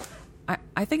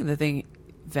 I think the thing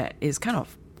that is kind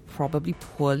of probably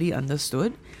poorly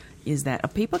understood is that a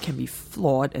paper can be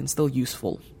flawed and still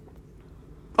useful.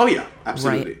 Oh yeah,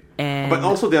 absolutely. Right. But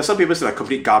also there are some papers that are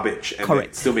complete garbage and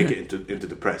Correct. they still make it into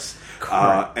the press.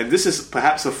 Correct. And this is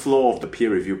perhaps a flaw of the peer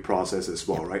review process as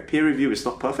well, right? Peer review is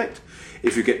not perfect.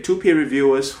 If you get two peer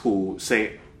reviewers who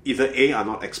say either A, are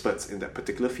not experts in that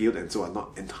particular field and so are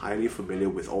not entirely familiar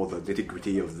with all the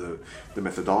nitty-gritty of the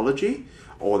methodology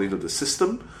or the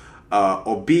system,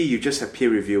 or B, you just have peer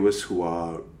reviewers who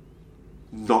are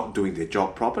not doing their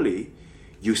job properly,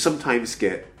 you sometimes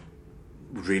get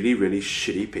really, really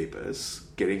shitty papers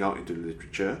getting out into the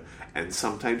literature and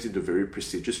sometimes into very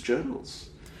prestigious journals.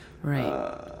 Right.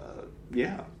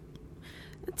 Yeah.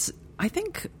 It's, I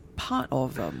think, part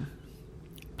of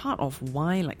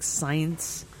why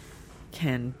science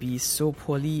can be so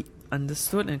poorly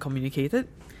understood and communicated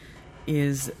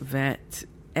is that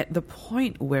at the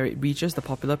point where it reaches the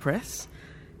popular press,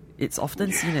 it's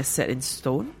often seen as set in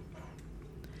stone.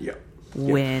 Yeah.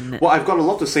 Well, I've got a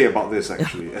lot to say about this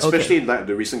actually, especially in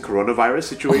the recent coronavirus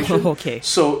situation. Okay.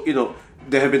 So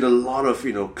there have been a lot of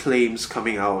claims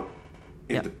coming out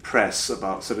in the press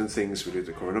about certain things related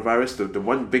to coronavirus. The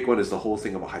one big one is the whole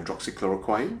thing about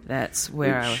hydroxychloroquine. That's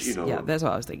where I was. That's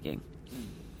what I was thinking.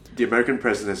 The American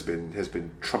president has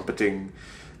been trumpeting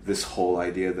this whole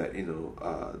idea that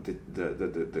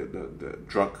the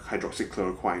drug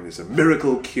hydroxychloroquine is a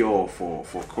miracle cure for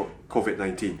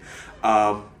COVID-19.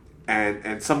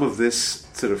 And some of this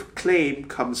sort of claim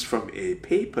comes from a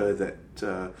paper that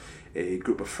a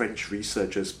group of French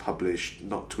researchers published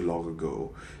not too long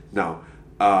ago. Now,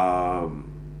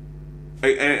 and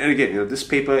again, this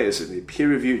paper is in a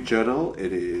peer-reviewed journal.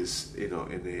 It is,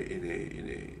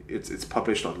 it's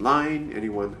published online.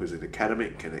 Anyone who's an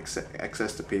academic can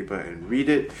access the paper and read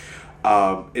it.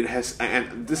 It has,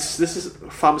 and this is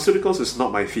pharmaceuticals is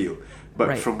not my field.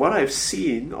 But from what I've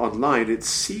seen online, it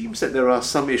seems that there are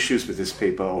some issues with this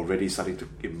paper already starting to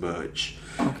emerge.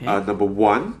 Okay. Number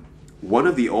one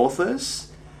of the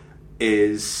authors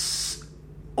is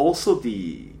also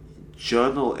the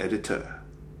journal editor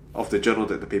of the journal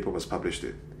that the paper was published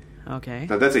in. Okay.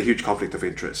 Now that's a huge conflict of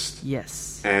interest.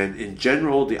 Yes. And in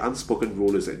general, the unspoken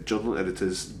rule is that journal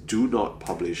editors do not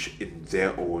publish in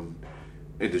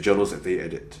the journals that they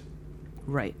edit.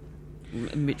 Right.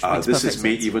 Which this is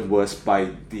made even worse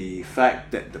by the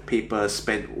fact that the paper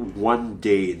spent 1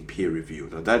 day in peer review.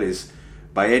 Now that is,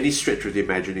 by any stretch of the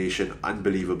imagination,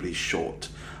 unbelievably short.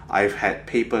 I've had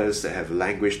papers that have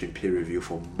languished in peer review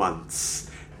for months.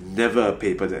 Never a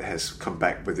paper that has come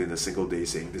back within a single day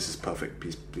saying this is perfect,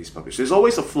 please publish. There's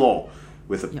always a flaw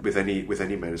with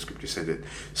any manuscript you send it.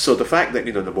 So the fact that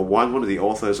number one of the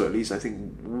authors, or at least I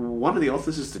think one of the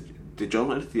authors is the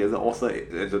journal editor, the other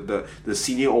author, the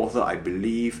senior author, I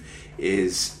believe,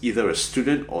 is either a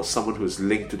student or someone who's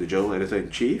linked to the journal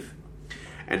editor-in-chief.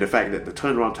 And the fact that the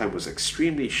turnaround time was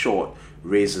extremely short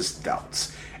raises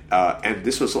doubts. And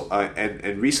this was,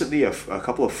 and recently a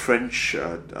couple of French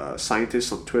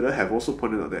scientists on Twitter have also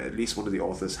pointed out that at least one of the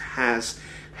authors has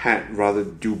had rather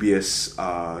dubious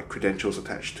credentials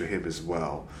attached to him as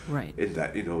well. Right. In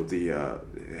that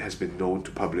has been known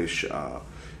to publish,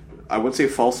 I wouldn't say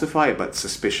falsified, but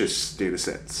suspicious data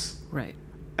sets. Right.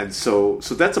 And so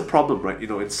that's a problem, right?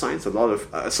 In science,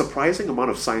 a surprising amount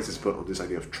of science is put on this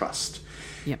idea of trust.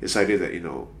 Yep. This idea that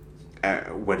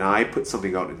when I put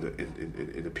something out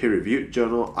in a peer-reviewed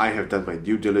journal, I have done my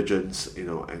due diligence,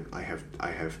 and I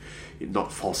have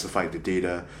not falsified the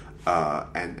data,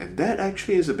 and that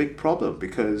actually is a big problem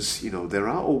because there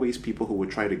are always people who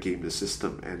would try to game the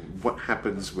system, and what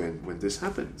happens when this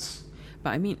happens?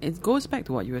 But I mean, it goes back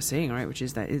to what you were saying, right? Which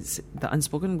is that it's the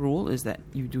unspoken rule is that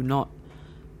you do not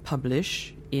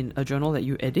publish in a journal that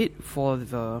you edit for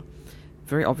the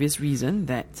very obvious reason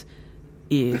that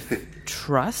if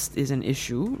trust is an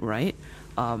issue, right?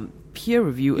 Peer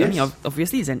review, Yes. I mean,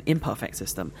 obviously it's an imperfect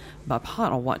system, but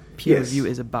part of what peer Yes. review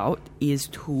is about is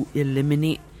to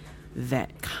eliminate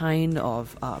that kind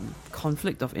of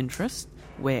conflict of interest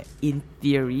where in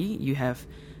theory you have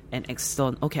an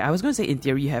external, okay, I was going to say in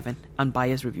theory you have an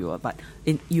unbiased reviewer, but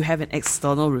you have an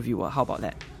external reviewer. How about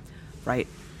that? Right?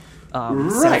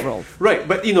 Several. Right,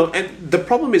 but and the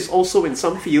problem is also in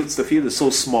some fields, the field is so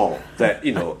small that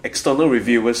external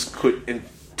reviewers could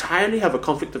entirely have a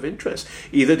conflict of interest.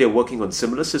 Either they're working on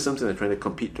similar systems and they're trying to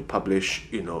compete to publish,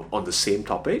 on the same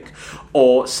topic,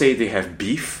 or say they have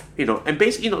beef,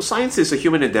 and science is a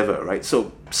human endeavor, right?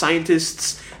 So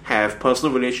scientists have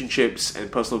personal relationships and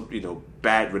personal,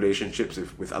 bad relationships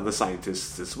with other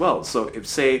scientists as well. So if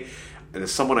say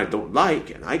there's someone I don't like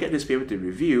and I get this paper to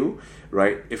review,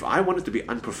 right? If I wanted to be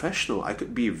unprofessional, I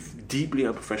could be deeply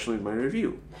unprofessional in my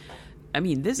review. I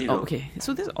mean, okay.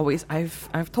 So this always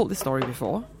I've told this story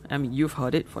before. I mean, you've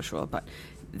heard it for sure, but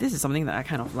this is something that I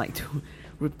kind of like to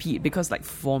repeat because, like,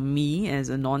 for me as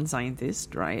a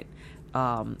non-scientist, right?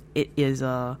 It's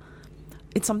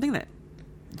something that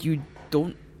you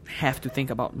don't have to think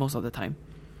about most of the time.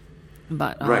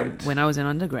 But Right. when I was in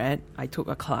undergrad, I took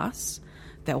a class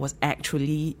that was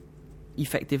actually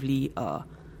effectively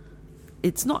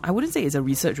it's not, I wouldn't say it's a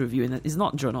research review, and it's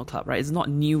not journal club, right? It's not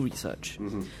new research.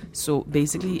 Mm-hmm. So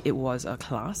basically it was a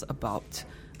class about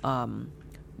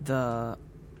the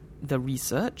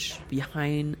research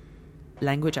behind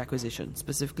language acquisition,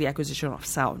 specifically acquisition of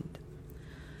sound.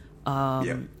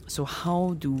 So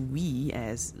how do we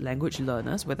as language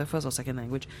learners, whether first or second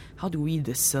language, how do we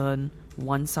discern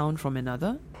one sound from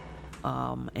another?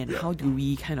 And how do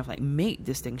we kind of like make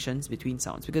distinctions between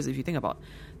sounds? Because if you think about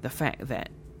the fact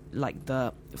that like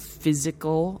the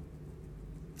physical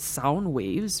sound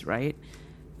waves, right,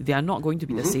 they are not going to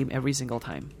be the same every single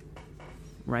time,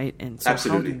 right? And so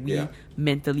Absolutely, how do we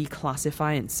mentally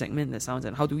classify and segment the sounds,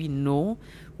 and how do we know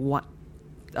what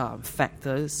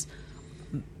factors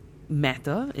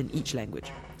matter in each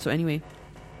language? So anyway,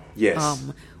 Yes.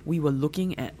 we were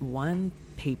looking at one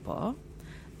paper,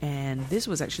 and this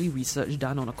was actually research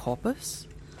done on a corpus.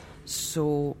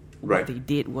 So what Right. they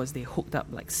did was they hooked up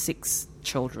like 6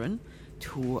 children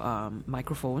to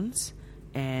microphones,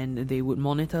 and they would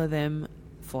monitor them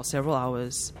for several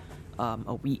hours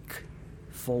a week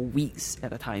for weeks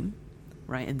at a time,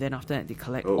 right? And then after that they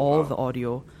collect all the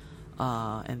audio,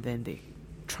 and then they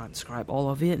transcribe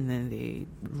all of it, and then they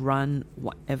run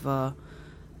whatever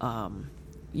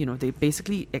they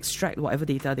basically extract whatever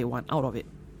data they want out of it,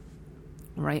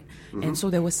 right? And so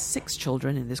there were 6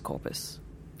 children in this corpus,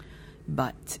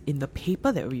 but in the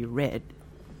paper that we read,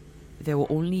 there were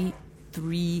only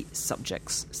 3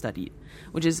 subjects studied,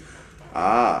 which is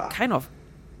kind of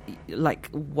like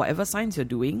whatever science you're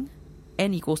doing,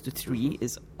 n equals to 3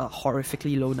 is a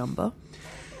horrifically low number.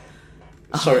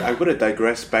 Sorry, I'm going to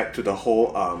digress back to the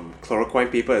whole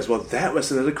chloroquine paper as well. That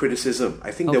was another criticism.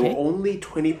 I think there were only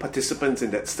 20 participants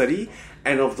in that study,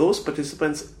 and of those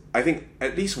participants, I think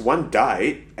at least one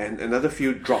died, and another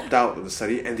few dropped out of the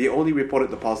study, and they only reported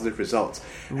the positive results.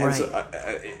 Right. And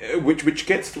so, which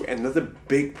gets to another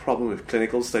big problem with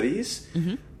clinical studies.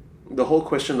 The whole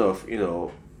question of,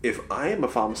 if I am a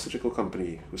pharmaceutical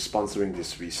company who's sponsoring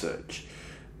this research,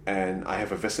 and I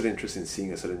have a vested interest in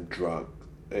seeing a certain drug,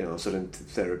 certain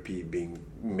therapy being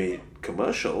made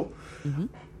commercial,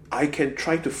 I can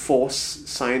try to force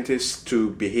scientists to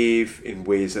behave in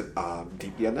ways that are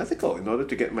deeply unethical in order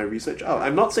to get my research out.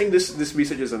 I'm not saying this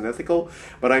research is unethical,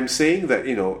 but I'm saying that,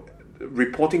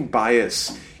 reporting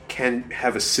bias can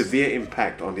have a severe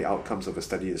impact on the outcomes of a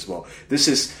study as well. This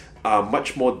is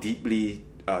much more deeply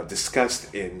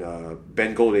discussed in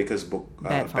Ben Goldacre's book,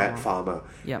 Bad Pharma.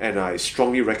 Yep. And I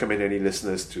strongly recommend any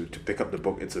listeners to pick up the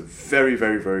book. It's a very,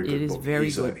 very, very good book. It is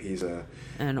very good. He's a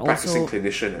And practicing also,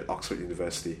 clinician at Oxford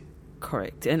University.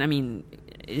 correct. And I mean,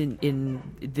 in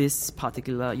this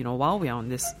particular, while we are on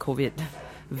this COVID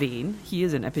vein, he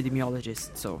is an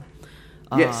epidemiologist, so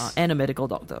Yes. and a medical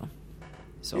doctor.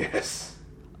 So Yes.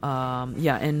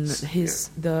 and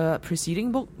the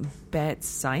preceding book, Bad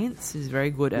Science, is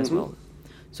very good as well.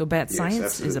 So Bad Yes, Science is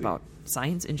absolutely. about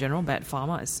science in general. Bad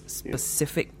Pharma is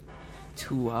specific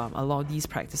to a lot of these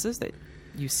practices that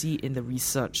you see in the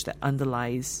research that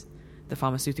underlies the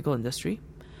pharmaceutical industry.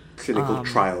 Clinical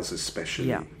trials especially.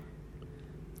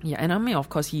 Yeah, and I mean, of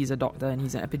course, he's a doctor and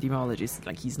he's an epidemiologist.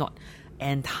 Like, he's not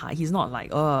like,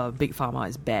 oh, big pharma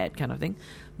is bad kind of thing.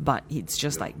 But it's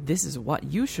just like, this is what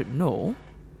you should know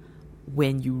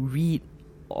when you read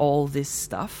all this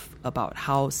stuff about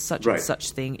how such Right. and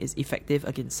such thing is effective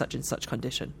against such and such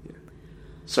condition.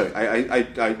 Sorry,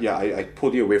 I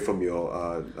pulled you away from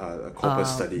your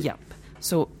corpus study. Yeah.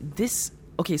 So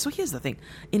so here's the thing.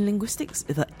 In linguistics,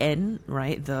 the N,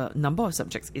 right, the number of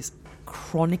subjects is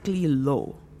chronically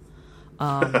low.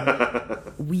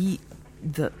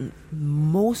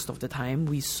 Most of the time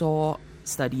we saw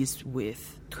studies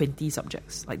with 20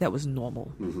 subjects. Like, that was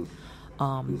normal.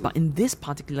 But in this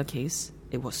particular case,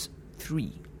 it was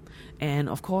 3. And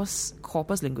of course,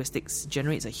 corpus linguistics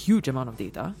generates a huge amount of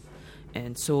data.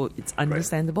 And so it's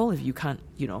understandable if you can't,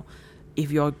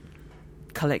 if you're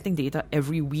collecting data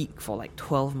every week for like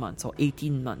 12 months or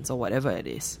 18 months or whatever it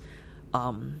is, there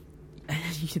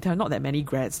are not that many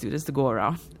grad students to go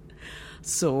around.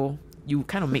 So you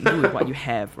kind of make do with what you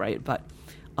have, right? But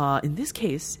in this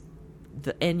case,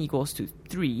 the N equals to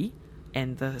 3,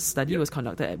 and the study was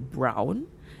conducted at Brown.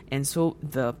 And so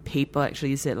the paper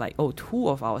actually said, like, 2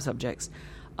 of our subjects,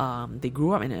 they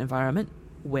grew up in an environment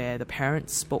where the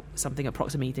parents spoke something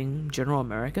approximating General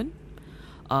American.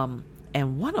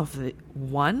 And one of the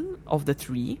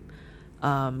 3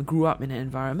 grew up in an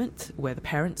environment where the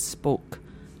parents spoke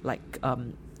like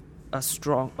a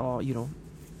strong or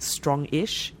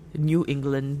strong-ish New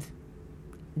England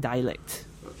dialect.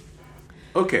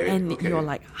 Okay. And you're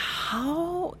like,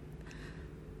 how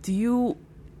do you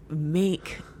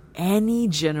make any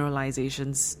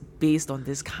generalizations based on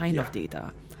this kind of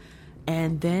data?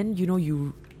 And then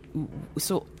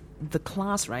so the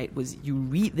class, right, was you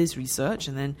read this research,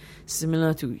 and then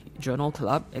similar to Journal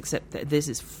Club, except that this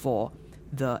is for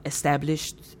the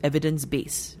established evidence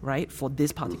base, right, for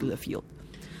this particular field.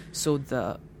 So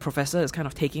the professor is kind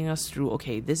of taking us through,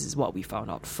 okay, this is what we found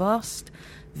out first.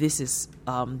 This is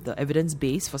the evidence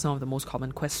base for some of the most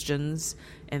common questions.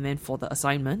 And then for the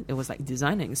assignment, it was like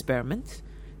design an experiment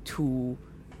to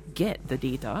get the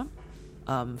data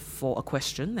for a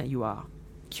question that you are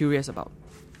curious about,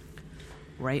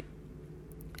 right?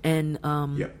 And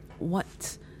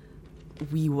what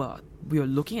we were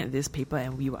looking at this paper,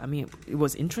 and it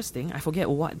was interesting. I forget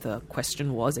what the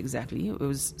question was exactly. It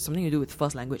was something to do with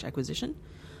first language acquisition.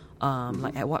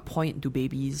 Like, at what point do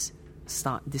babies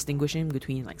start distinguishing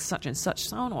between like such and such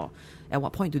sound, or at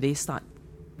what point do they start,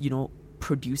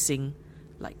 producing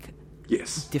like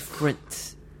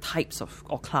different types of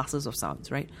or classes of sounds,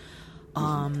 right?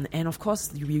 And of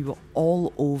course, we were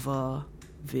all over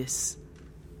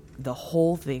the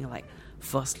whole thing. Like,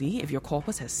 firstly, if your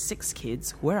corpus has 6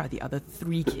 kids, where are the other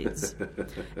 3 kids?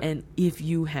 And if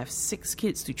you have 6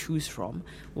 kids to choose from,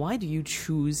 why do you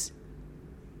choose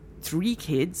 3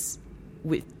 kids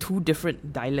with 2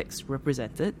 different dialects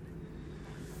represented?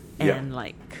 And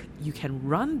like, you can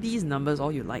run these numbers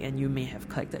all you like, and you may have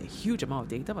collected a huge amount of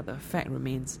data, but the fact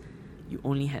remains you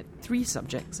only had 3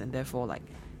 subjects, and therefore, like,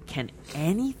 can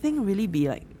anything really be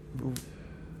like,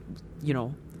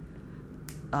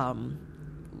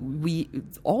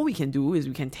 all we can do is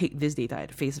we can take this data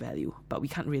at face value, but we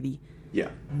can't really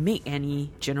make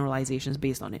any generalizations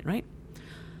based on it, right?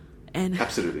 And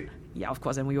absolutely. Yeah, of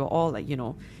course. And we were all like,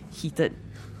 heated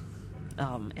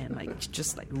and like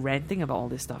just like ranting about all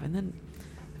this stuff. And then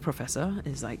the professor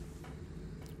is like,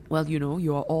 well,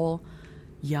 you're all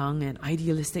young and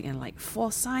idealistic and like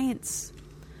for science,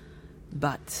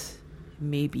 but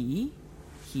maybe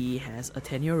he has a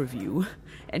 10-year review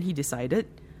and he decided,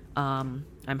 I'm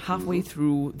halfway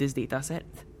through this data set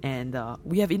and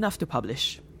we have enough to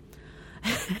publish.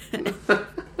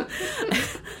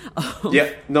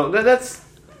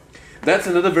 That's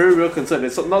another very real concern.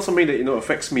 It's not something that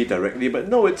affects me directly, but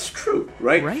no, it's true,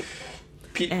 right? Right.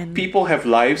 People have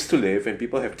lives to live, and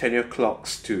people have tenure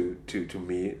clocks to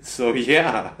meet. So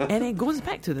yeah. And it goes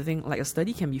back to the thing, like, a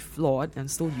study can be flawed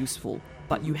and still useful,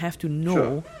 but you have to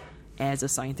know as a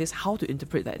scientist how to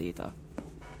interpret that data.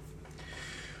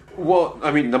 Well,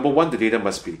 I mean, number one, the data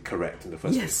must be correct in the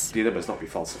first Yes. place. Data must not be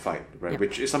falsified, right? Yep.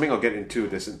 Which is something I'll get into.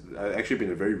 There's actually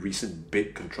been a very recent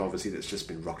big controversy that's just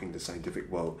been rocking the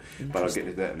scientific world, but I'll get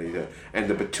into that later. And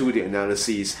number two, the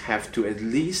analyses have to at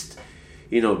least,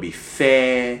 be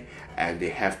fair, and they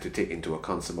have to take into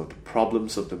account some of the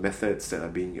problems of the methods that are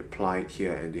being applied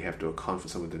here, and they have to account for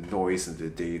some of the noise in the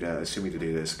data, assuming the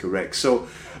data is correct. So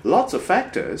lots of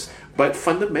factors, but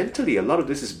fundamentally a lot of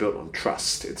this is built on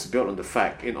trust. It's built on the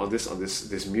fact, on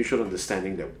this mutual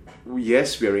understanding that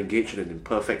yes, we are engaged in an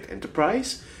imperfect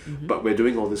enterprise, but we're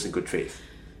doing all this in good faith.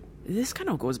 This kind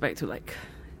of goes back to like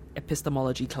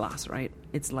epistemology class, right?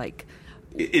 It's like,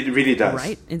 it really does,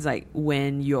 right? It's like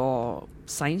when your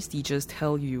science teachers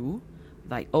tell you,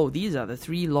 like, oh, these are the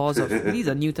 3 laws of these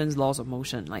are Newton's laws of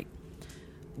motion. Like,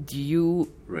 do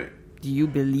you Do you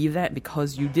believe that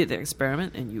because you did the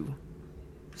experiment and you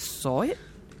saw it?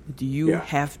 Do you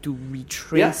have to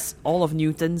retrace all of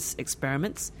Newton's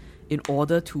experiments in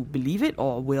order to believe it,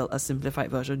 or will a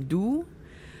simplified version do?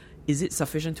 Is it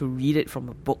sufficient to read it from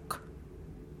a book?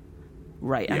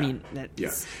 Right, I mean...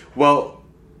 That's... Well,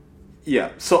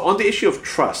 so on the issue of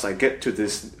trust, I get to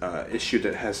this issue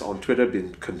that has on Twitter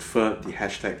been confirmed, the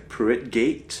hashtag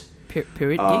Pruittgate.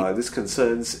 Pruittgate? This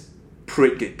concerns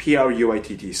Pruittgate,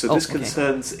 Pruitt. So this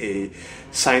concerns a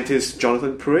scientist,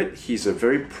 Jonathan Pruitt. He's a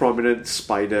very prominent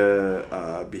spider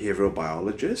behavioral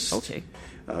biologist. Okay.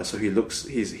 So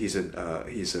he's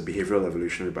a behavioral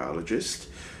evolutionary biologist,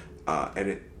 and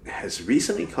it has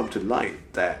recently come to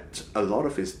light that a lot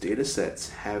of his data sets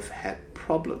have had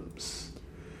problems.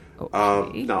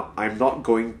 Okay. Now, I'm not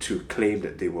going to claim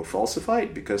that they were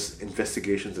falsified because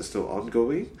investigations are still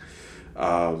ongoing.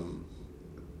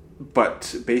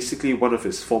 But basically, one of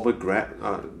his former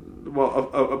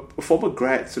a former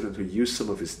grad student who used some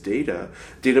of his data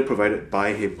provided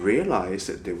by him, realized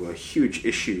that there were huge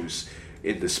issues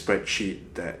in the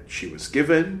spreadsheet that she was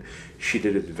given. She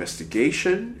did an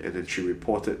investigation, and then she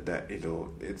reported that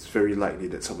it's very likely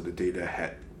that some of the data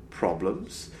had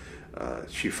problems.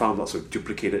 She found lots of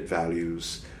duplicated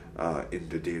values in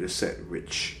the data set,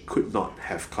 which could not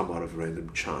have come out of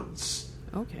random chance.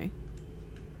 Okay.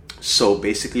 So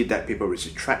basically that paper was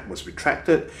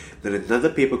retracted, then another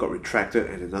paper got retracted,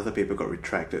 and another paper got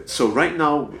retracted. So right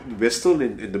now, we're still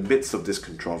in the midst of this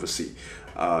controversy.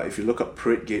 If you look up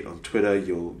Pruittgate on Twitter,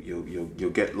 you'll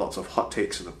get lots of hot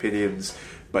takes and opinions,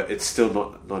 but it's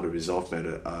still not a resolved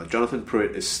matter. Jonathan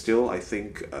Pruitt is still, I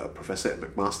think, a professor at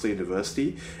McMaster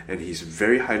University, and he's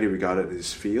very highly regarded in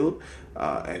his field.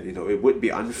 And it would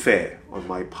be unfair on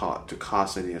my part to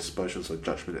cast any aspersions or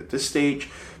judgment at this stage.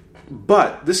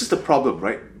 But this is the problem,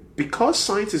 right? Because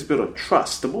science is built on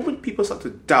trust, the moment people start to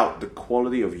doubt the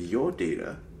quality of your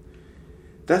data,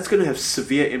 that's going to have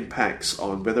severe impacts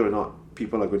on whether or not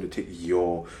people are going to take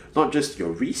not just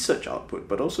your research output,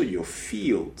 but also your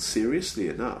field seriously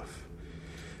enough.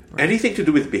 Right. Anything to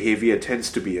do with behavior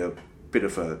tends to be a bit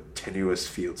of a tenuous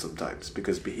field sometimes,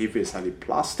 because behavior is highly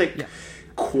plastic. Yeah.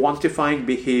 Quantifying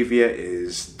behavior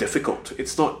is difficult.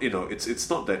 It's not, it's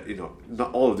not that,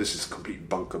 not all of this is complete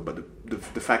bunker, but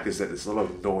the fact is that there's a lot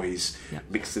of noise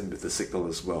mixed in with the signal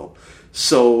as well.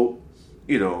 So,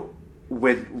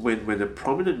 when a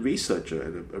prominent researcher,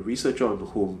 and a researcher on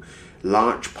whom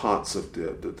large parts of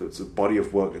the body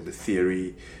of work and the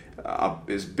theory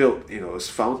is built, is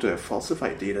found to have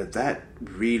falsified data, that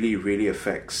really, really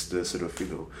affects the sort of,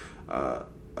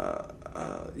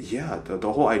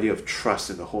 the whole idea of trust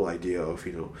and the whole idea of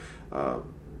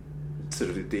sort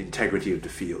of the integrity of the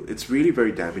field. It's really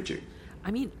very damaging.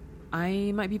 I mean,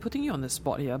 I might be putting you on the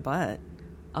spot here, but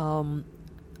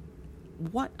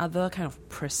what other kind of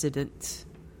precedent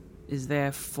is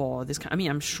there for this kind? I mean,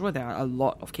 I'm sure there are a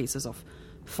lot of cases of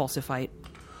falsified.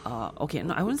 I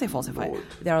wouldn't say falsified. Lord.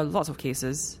 There are lots of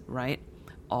cases, right,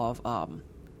 of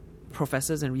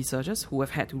professors and researchers who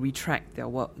have had to retract their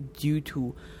work due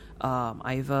to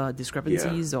either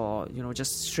discrepancies or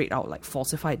just straight out like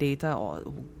falsified data or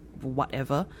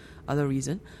whatever other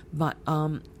reason. But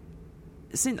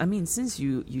since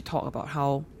you talk about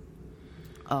how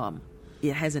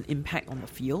it has an impact on the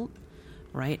field,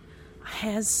 right?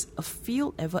 Has a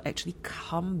field ever actually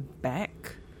come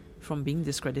back from being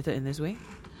discredited in this way?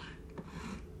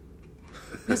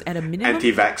 Because at a minimum,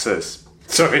 anti-vaxxers.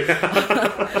 Sorry.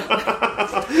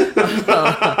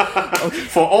 Okay.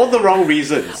 For all the wrong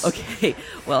reasons. Okay.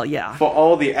 Well, yeah. For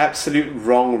all the absolute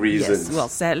wrong reasons. Yes. Well,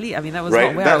 sadly, I mean, that was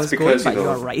not where I was going, but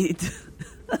you're right.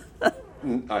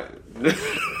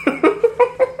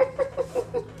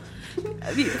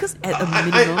 I mean, because at a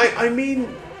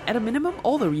minimum... At a minimum,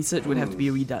 all the research would have to be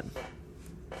redone.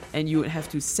 And you would have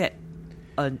to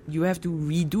you have to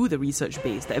redo the research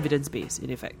base, the evidence base, in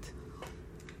effect.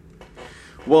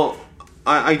 Well,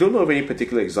 I don't know of any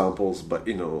particular examples, but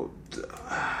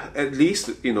at least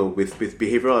with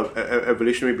behavioral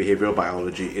evolutionary behavioral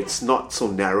biology, it's not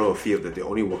so narrow a field that they're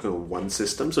only working on one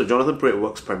system. So Jonathan Pruitt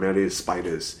works primarily with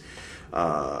spiders,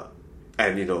 and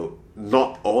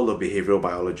not all of behavioral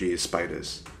biology is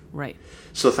spiders. Right.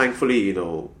 So thankfully,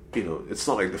 it's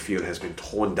not like the field has been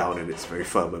torn down in its very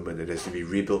firmament and it has to be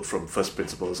rebuilt from first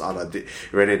principles, a la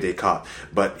René Descartes.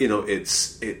 But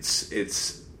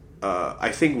it's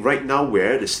I think right now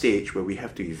we're at a stage where we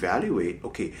have to evaluate,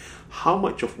 okay, how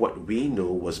much of what we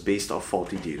know was based off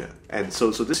faulty data. And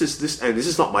so this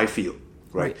is not my field,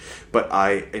 right? But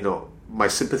my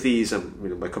sympathies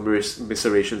and my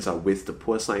commiserations are with the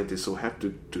poor scientists who have to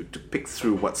pick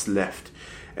through what's left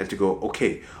and to go,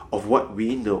 okay, of what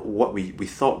we know, what we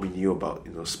thought we knew about,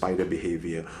 spider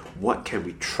behavior, what can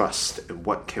we trust and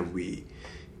what can we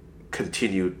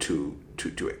continue to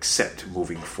accept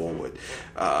moving forward.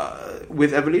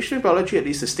 With evolutionary biology, at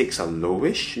least the stakes are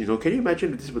lowish. Can you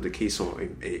imagine if this were the case of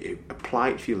a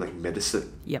applied field like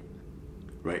medicine? Yep.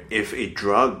 Right? If a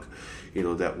drug,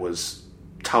 that was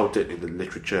touted in the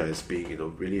literature as being,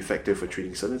 really effective for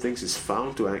treating certain things is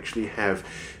found to actually have,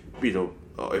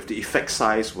 if the effect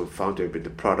size were found to have been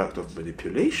the product of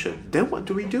manipulation, then what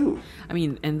do we do? I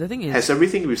mean, and the thing is, has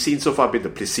everything we've seen so far been the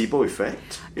placebo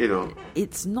effect?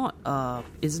 It's not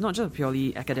just a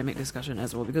purely academic discussion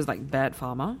as well, because like Bad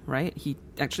Pharma, right? He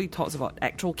actually talks about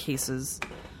actual cases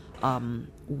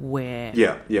where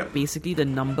basically the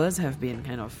numbers have been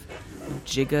kind of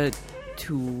jiggered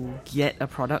to get a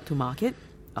product to market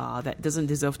that doesn't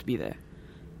deserve to be there.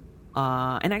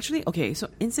 And actually, okay, so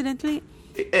incidentally,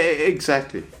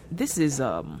 exactly, this is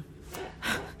kind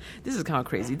of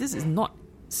crazy. This is not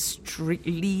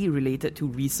strictly related to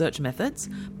research methods,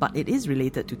 but it is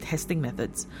related to testing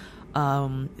methods.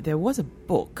 There was a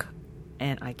book,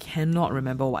 and I cannot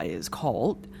remember what it is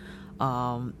called.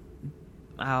 You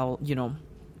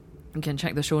can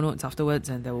check the show notes afterwards,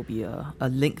 and there will be a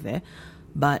link there.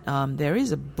 But there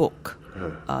is a book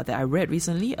that I read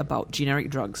recently about generic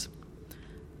drugs.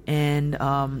 And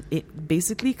it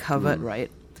basically covered,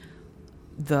 right,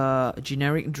 the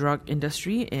generic drug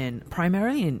industry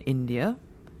primarily in India,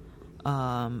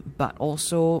 but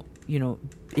also,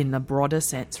 in a broader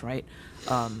sense, right,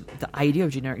 the idea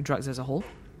of generic drugs as a whole,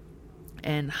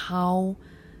 and how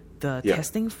the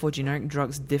testing for generic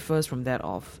drugs differs from that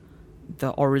of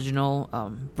the original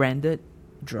branded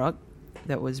drug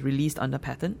that was released under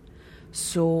patent.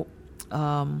 So,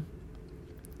 the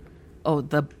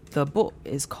book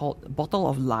is called Bottle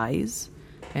of Lies,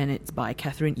 and it's by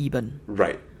Catherine Eben.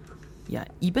 Right. Yeah,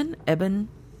 Eben, I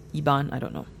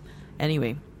don't know.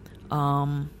 Anyway,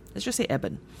 let's just say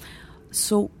Eben.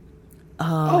 So,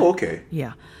 okay.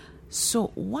 Yeah. So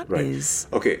what Right. is...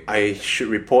 Okay, I should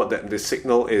report that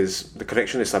the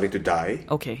connection is starting to die.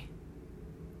 Okay.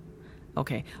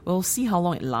 We'll see how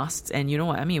long it lasts, and you know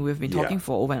what I mean. We've been talking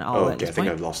for over an hour at this I think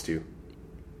point. I've lost you.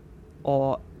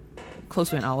 Or close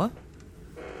to an hour.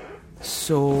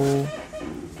 So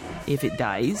if it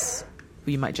dies,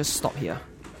 we might just stop here.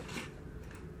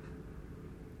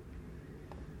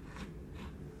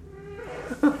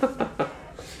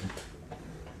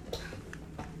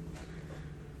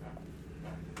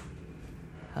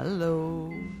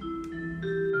 Hello.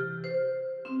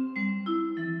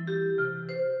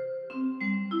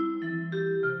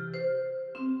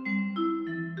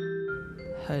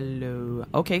 Hello.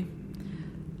 Okay.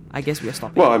 I guess we are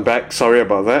stopping. Well, I'm back. Sorry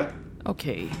about that.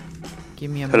 Okay. Give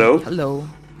me a Hello? minute. Hello.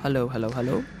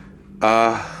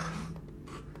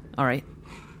 All right.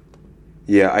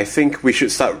 Yeah, I think we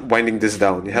should start winding this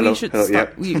down. Hello. We should Hello.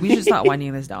 start. Yeah. We should start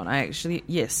winding this down.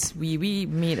 We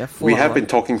made a full We have hour. been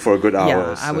talking for a good hour.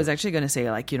 Yeah, so. I was actually going to say,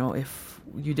 if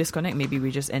you disconnect, maybe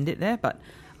we just end it there. But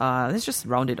let's just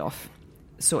round it off.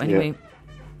 So anyway,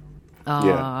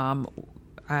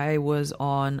 I was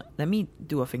on... Let me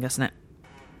do a finger snap.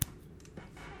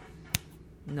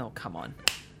 No, come on.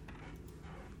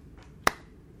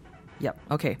 Yep,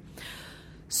 okay.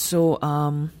 So,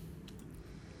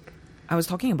 I was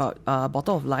talking about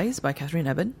Bottle of Lies by Catherine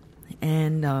Eben.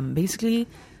 And basically,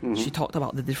 she talked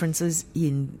about the differences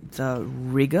in the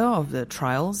rigor of the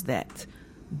trials that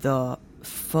the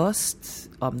first,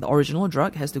 the original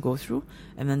drug has to go through,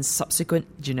 and then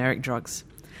subsequent generic drugs.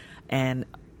 And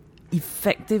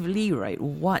effectively, right,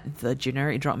 what the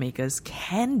generic drug makers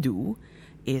can do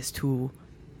is to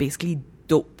basically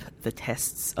dope the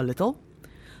tests a little.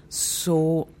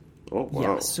 So,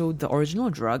 so the original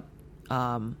drug,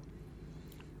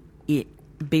 it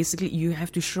basically, you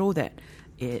have to show that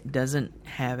it doesn't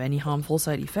have any harmful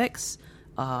side effects.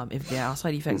 If there are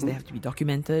side effects, they have to be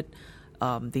documented.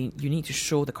 You need to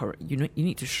show you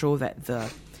need to show that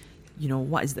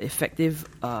what is the effective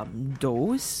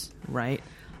dose, right?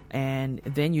 And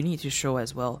then you need to show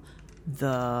as well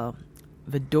the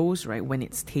dose, right, when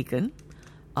it's taken,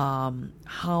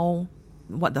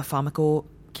 what the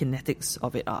pharmacokinetics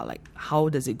of it are, like how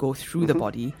does it go through the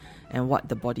body, and how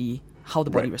the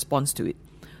body responds to it.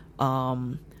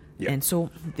 And so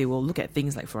they will look at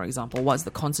things like, for example, what's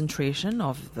the concentration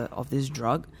of this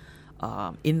drug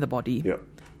in the body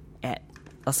at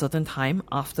a certain time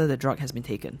after the drug has been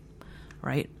taken,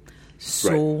 right?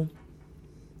 So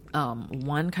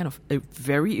one kind of a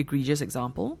very egregious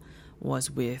example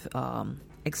was with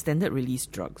extended release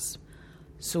drugs.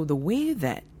 So the way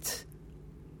that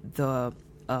a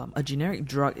generic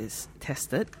drug is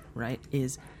tested right,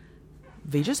 is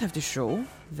they just have to show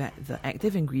that the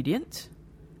active ingredient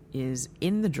is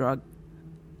in the drug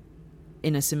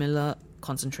in a similar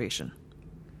concentration.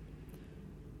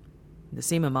 The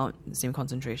same amount, the same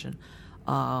concentration.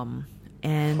 And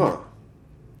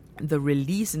the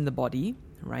release in the body,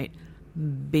 right,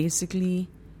 basically,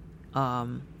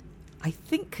 I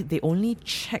think they only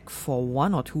check for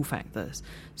one or two factors.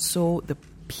 So the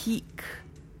peak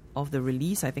of the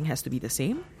release, I think, has to be the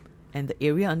same, and the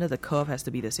area under the curve has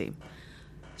to be the same.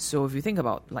 So if you think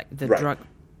about like the drug,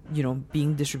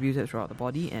 being distributed throughout the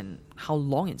body and how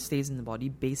long it stays in the body,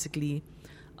 basically,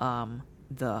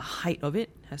 the height of it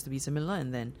has to be similar,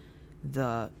 and then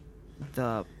the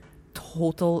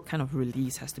total kind of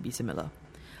release has to be similar.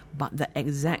 But the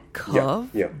exact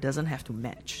curve doesn't have to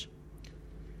match.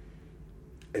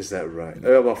 Is that right?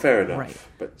 Well, fair enough. Right.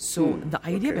 But so the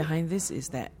idea behind this is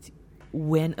that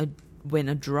when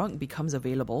a drug becomes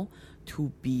available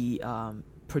to be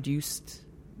produced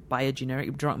by a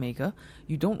generic drug maker,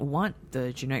 you don't want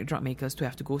the generic drug makers to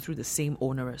have to go through the same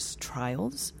onerous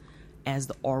trials as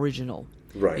the original.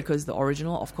 Right. Because the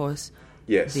original, of course,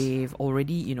 they've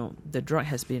already, the drug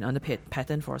has been under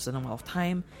patent for a certain amount of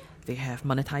time. They have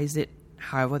monetized it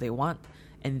however they want.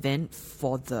 And then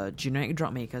for the generic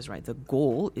drug makers, right, the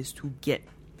goal is to get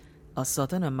a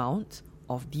certain amount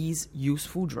of these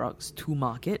useful drugs to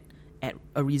market at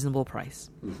a reasonable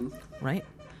price, right?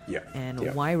 Yeah.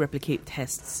 And why replicate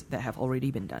tests that have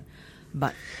already been done?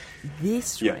 But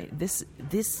this, right, this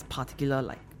particular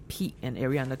like peak and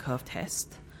area under curve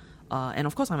test, and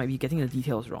of course I might be getting the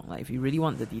details wrong. Like if you really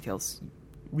want the details,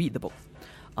 read the book.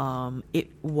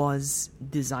 It was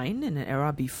designed in an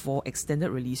era before extended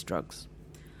release drugs.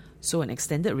 So an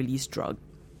extended release drug,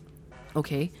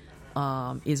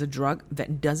 is a drug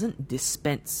that doesn't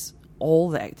dispense all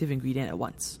the active ingredient at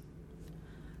once.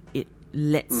 It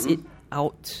lets it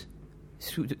out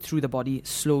through the body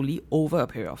slowly over a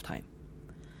period of time.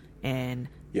 And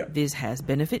this has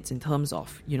benefits in terms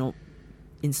of,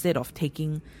 instead of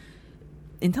taking...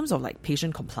 In terms of like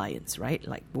patient compliance, right?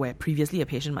 Like where previously a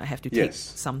patient might have to take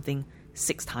something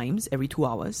 6 times every 2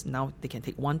 hours. Now they can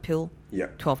take one pill,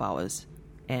 12 hours.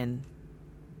 And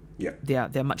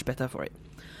they're much better for it.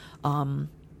 The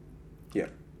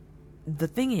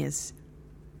thing is,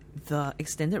 the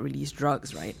extended release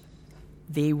drugs, right?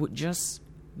 They would just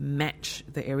match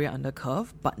the area under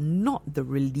curve, but not the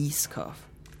release curve.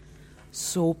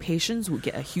 So patients would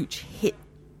get a huge hit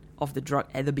of the drug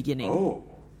at the beginning,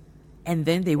 and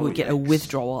then they would get a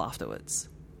withdrawal afterwards.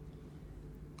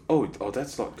 Oh,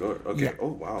 that's not good. Okay. Yeah. Oh,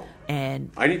 wow.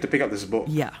 And I need to pick up this book.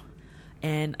 Yeah.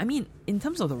 And I mean, in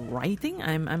terms of the writing,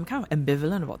 I'm kind of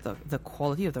ambivalent about the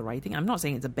quality of the writing. I'm not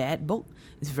saying it's a bad book.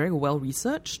 It's very well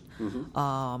researched.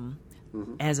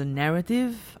 As a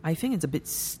narrative, I think it's a bit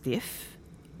stiff,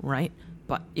 right?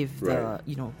 But if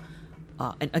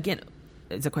and again,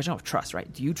 it's a question of trust,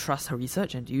 right? Do you trust her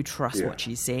research, and do you trust what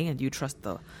she's saying, and do you trust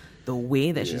the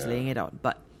way that she's laying it out?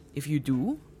 But if you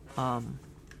do, I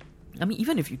mean,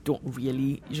 even if you don't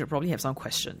really, you should probably have some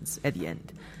questions at the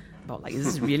end about like, is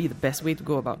this really the best way to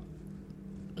go about,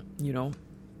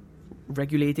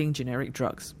 regulating generic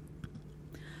drugs?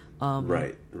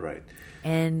 Right.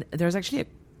 And there's actually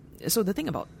so the thing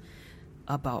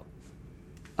about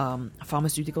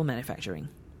pharmaceutical manufacturing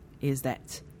is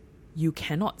that you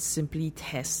cannot simply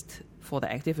test for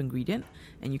the active ingredient,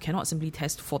 and you cannot simply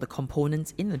test for the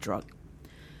components in the drug,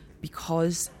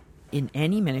 because in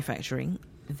any manufacturing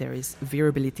there is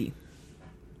variability,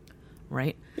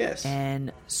 right? Yes.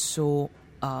 And so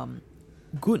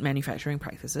good manufacturing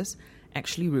practices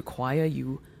actually require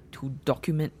you to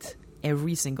document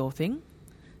every single thing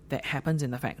that happens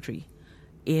in the factory.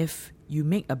 If you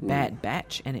make a bad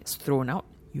batch and it's thrown out,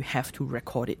 you have to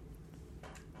record it,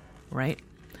 right?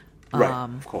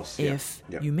 Of course. If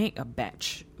you make a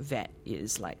batch that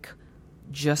is like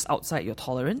just outside your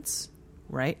tolerance,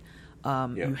 right?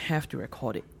 You have to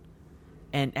record it.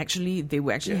 And actually, they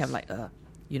would actually have like a,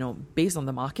 based on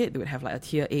the market, they would have like a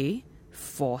tier A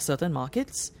for certain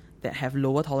markets that have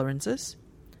lower tolerances,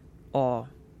 or,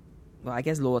 well, I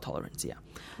guess lower tolerance,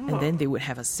 And then they would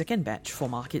have a second batch for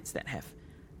markets that have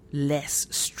less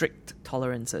strict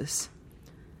tolerances.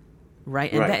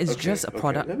 Right, and that is just a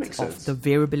product of the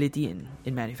variability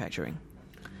in manufacturing.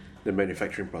 The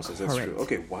manufacturing process, that's Correct. true.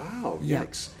 Okay, wow, Yeah.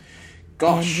 yikes.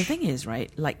 Gosh. And the thing is,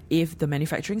 right, like if the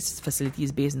manufacturing facility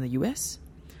is based in the US,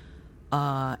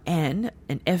 and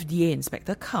an FDA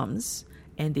inspector comes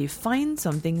and they find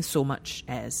something so much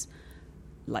as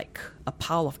like a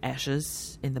pile of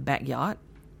ashes in the backyard,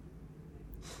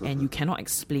 and you cannot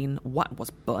explain what was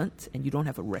burnt, and you don't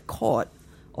have a record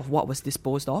of what was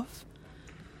disposed of,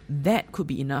 that could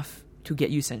be enough to get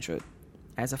you censured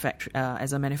as a factory,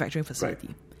 as a manufacturing facility.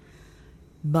 Right.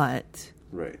 But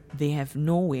Right. they have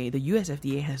no way, the US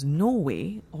FDA has no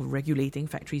way of regulating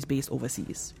factories based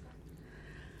overseas.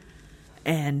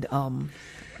 And one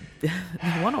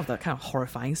of the kind of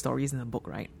horrifying stories in the book,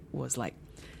 right, was like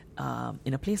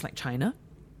in a place like China,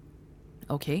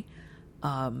 okay,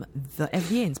 the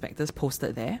FDA inspectors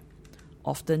posted there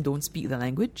often don't speak the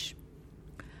language,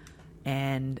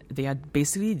 and they are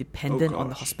basically dependent on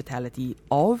the hospitality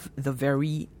of the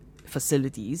very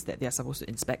facilities that they are supposed to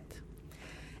inspect.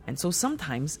 And so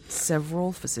sometimes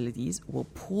several facilities will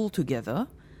pool together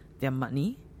their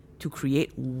money to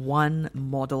create one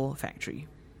model factory.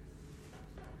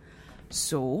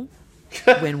 So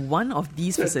when one of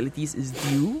these facilities is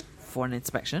due for an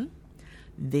inspection,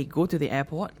 they go to the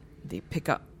airport, they pick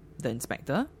up the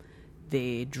inspector,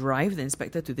 they drive the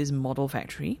inspector to this model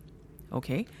factory,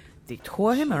 okay? They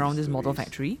tour him around this model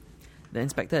factory. The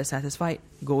inspector is satisfied,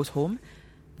 goes home.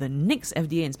 The next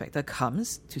FDA inspector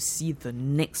comes to see the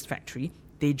next factory.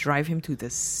 They drive him to the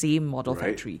same model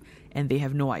factory, and they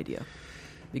have no idea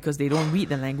because they don't read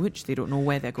the language. They don't know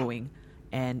where they're going,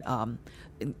 and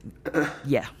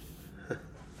yeah,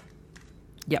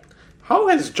 yep. How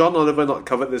has John Oliver not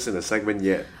covered this in a segment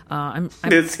yet?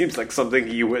 It seems like something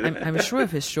he would. I'm sure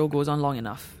if his show goes on long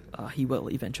enough, he will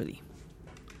eventually.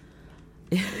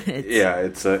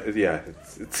 It's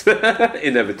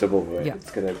inevitable, right? Yeah.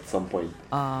 It's gonna at some point.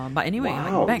 But anyway,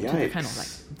 Wow, back to the yikes. kind of like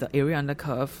the area under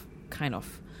curve, kind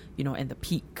of, and the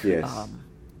peak, Yes.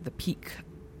 the peak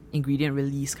ingredient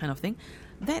release kind of thing.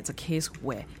 That's a case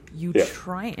where you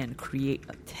try and create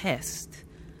a test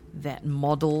that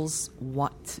models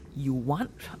what you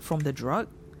want from the drug,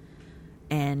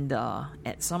 and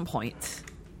at some point,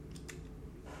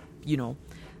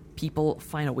 people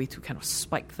find a way to kind of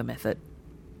spike the method.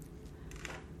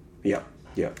 Yeah.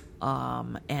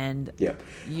 And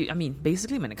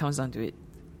basically, when it comes down to it,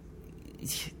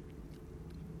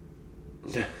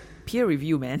 peer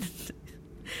review, man.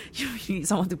 You need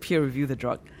someone to peer review the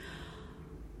drug.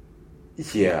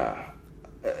 Yeah,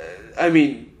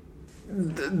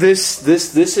 this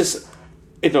is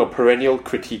perennial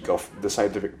critique of the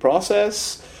scientific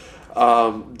process.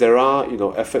 There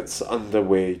are efforts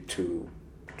underway to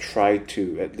try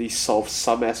to at least solve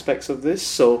some aspects of this.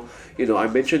 So I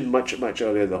mentioned much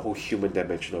earlier the whole human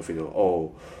dimension of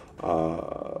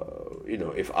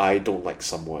if I don't like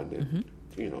someone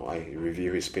and I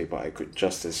review his paper, I could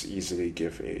just as easily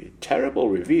give a terrible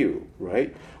review,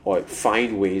 right? Or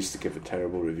find ways to give a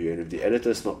terrible review. And if the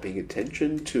editor's not paying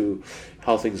attention to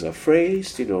how things are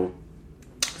phrased,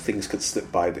 things could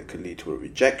slip by that could lead to a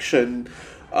rejection.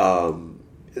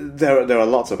 There are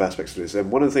lots of aspects to this, and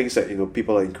one of the things that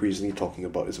people are increasingly talking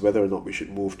about is whether or not we should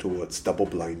move towards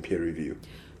double-blind peer review.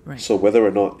 Right. So whether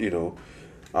or not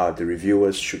the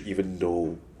reviewers should even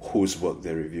know whose work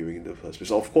they're reviewing in the first place.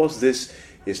 Of course, this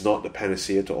is not the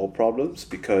panacea to all problems,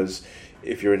 because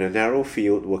if you're in a narrow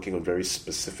field working on very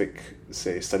specific,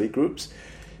 say, study groups,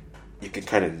 you can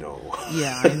kind of know.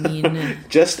 Yeah,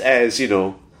 just as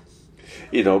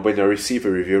when I receive a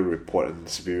review report and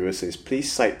the reviewer says,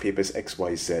 please cite papers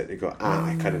XYZ, you go,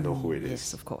 I kind of know who it is.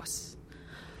 Yes, of course.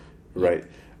 Right?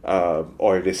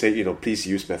 Or if they say, please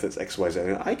use methods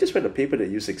XYZ, I just read a paper that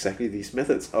used exactly these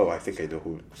methods. Oh, I think I know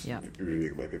who's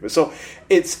reviewing my paper. So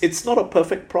it's not a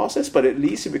perfect process, but at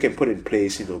least if we can put in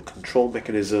place, control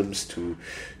mechanisms to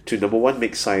number one,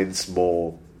 make science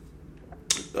more,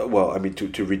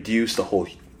 to reduce the whole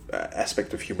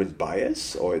aspect of human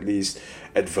bias, or at least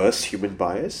adverse human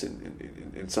bias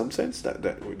in some sense,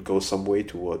 that would go some way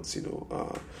towards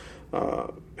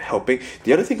helping.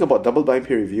 The other thing about double-blind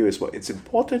peer review is it's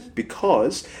important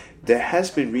because there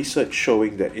has been research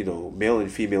showing that male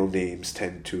and female names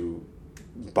tend to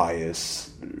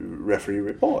bias referee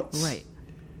reports.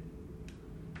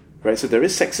 Right, so there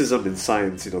is sexism in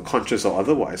science, conscious or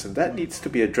otherwise, and that needs to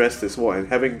be addressed as well. And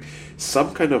having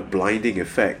some kind of blinding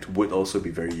effect would also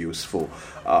be very useful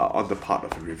on the part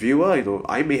of a reviewer.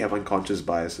 I may have unconscious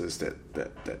biases that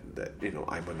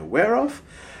I'm unaware of,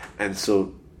 and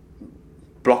so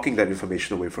blocking that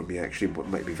information away from me actually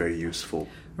might be very useful.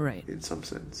 Right. In some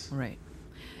sense. Right.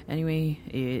 Anyway,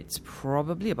 it's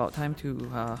probably about time to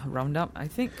round up. I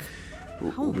think.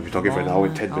 We'll be talking for an hour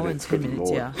and 10 minutes. Good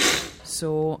Lord. Yeah.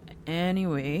 So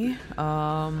anyway,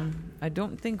 I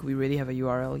don't think we really have a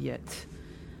URL yet.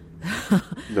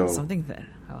 No. Something that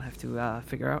I'll have to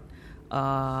figure out.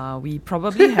 We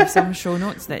probably have some show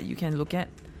notes that you can look at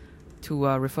to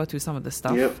refer to some of the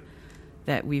stuff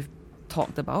that we've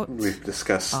talked about. We've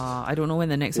discussed. I don't know when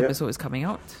the next episode is coming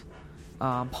out.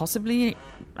 Possibly,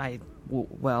 I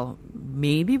well,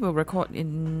 maybe we'll record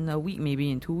in a week,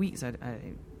 maybe in 2 weeks.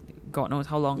 God knows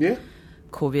how long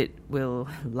COVID will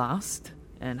last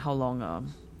and how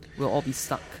long we'll all be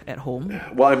stuck at home.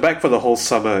 Well, I'm back for the whole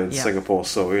summer in Singapore,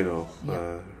 so,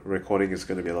 recording is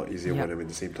going to be a lot easier when I'm in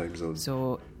the same time zone.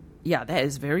 So, yeah, that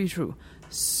is very true.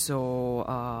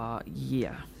 So,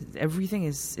 everything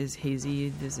is hazy.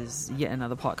 This is yet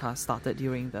another podcast started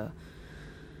during the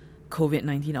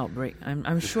COVID-19 outbreak.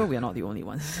 I'm sure we are not the only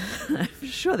ones. I'm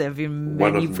sure there have been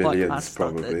many podcasts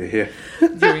started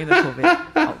during the COVID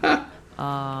outbreak.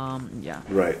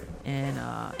 Right. And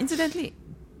incidentally,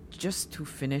 just to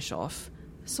finish off,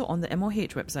 so on the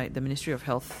MOH website, the Ministry of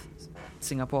Health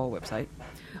Singapore website,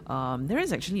 there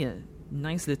is actually a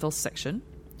nice little section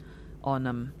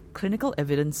on clinical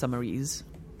evidence summaries.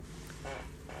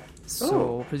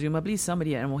 So presumably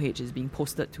somebody at MOH is being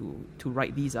posted to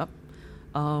write these up.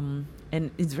 And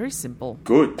it's very simple.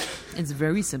 Good. It's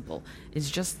very simple.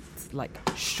 It's just like,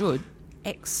 should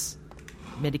X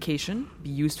medication be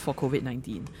used for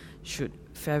COVID-19? Should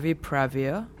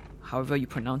favipiravir, however you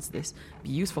pronounce this, be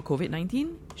used for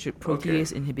COVID-19? Should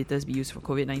protease inhibitors be used for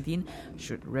COVID-19?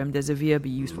 Should remdesivir be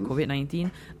used for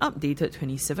COVID-19? Updated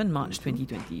 27 March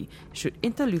 2020. Should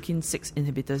interleukin-6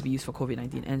 inhibitors be used for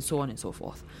COVID-19? And so on and so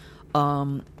forth.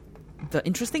 The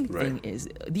interesting thing is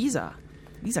these are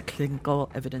clinical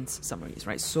evidence summaries,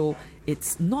 right? So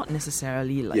it's not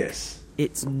necessarily like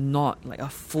it's not like a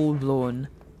full-blown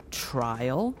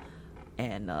trial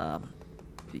and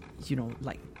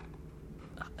like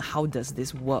how does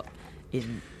this work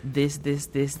in this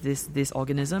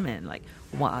organism, and like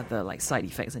what are the like side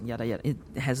effects and yada yada. It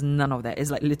has none of that.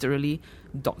 It's like literally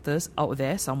doctors out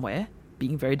there somewhere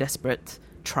being very desperate,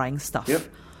 trying stuff.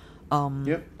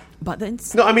 But then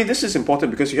no, I mean, this is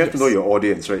important because you have to know your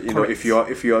audience, right? You know, if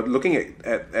you're looking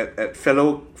at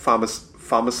fellow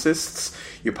pharmacists,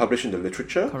 you publish in the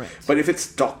literature. Correct. But if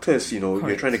it's doctors,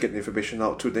 you're trying to get the information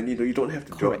out too, then you don't have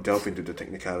to delve into the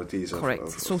technicalities of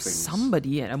so things.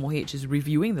 Somebody at MOH is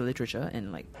reviewing the literature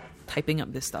and like typing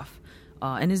up this stuff.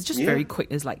 And it's just very quick.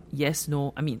 It's like yes,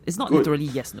 no. I mean, it's not literally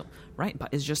yes, no, right? But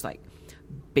it's just like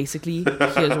basically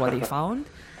here's what they found,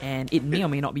 and it may or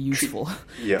may not be useful,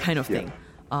 kind of thing.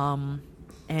 And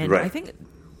I think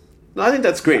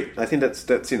that's great. I think that's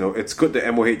it's good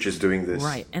that MOH is doing this.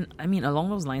 Right. And I mean, along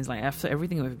those lines, like after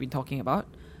everything we've been talking about,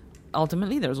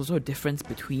 ultimately there's also a difference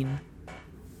between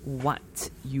what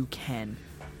you can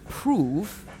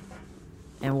prove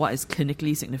and what is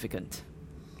clinically significant.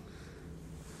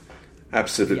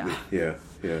 Absolutely. Yeah.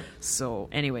 So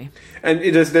anyway, and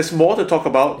there's more to talk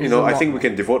about. I think we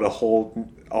can devote a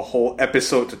whole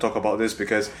episode to talk about this,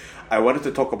 because I wanted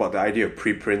to talk about the idea of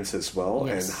preprints as well,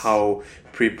 and how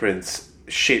preprints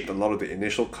shaped a lot of the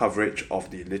initial coverage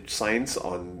of the lit science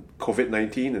on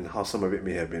COVID-19, and how some of it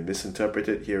may have been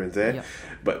misinterpreted here and there.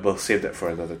 But we'll save that for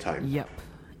another time. Yep.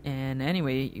 And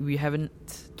anyway, we haven't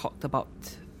talked about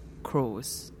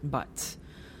crows, but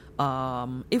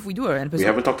if we do an episode, we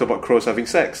haven't talked about crows having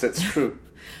sex. That's true.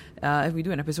 If we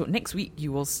do an episode next week,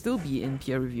 you will still be in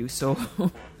peer review. So,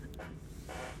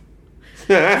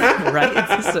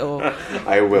 right? So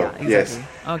I will. Yeah, exactly. Yes.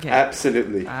 Okay.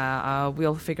 Absolutely.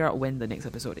 We'll figure out when the next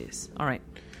episode is. All right.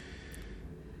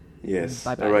 Yes.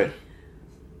 Bye bye. All right.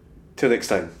 Till next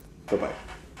time. Bye bye.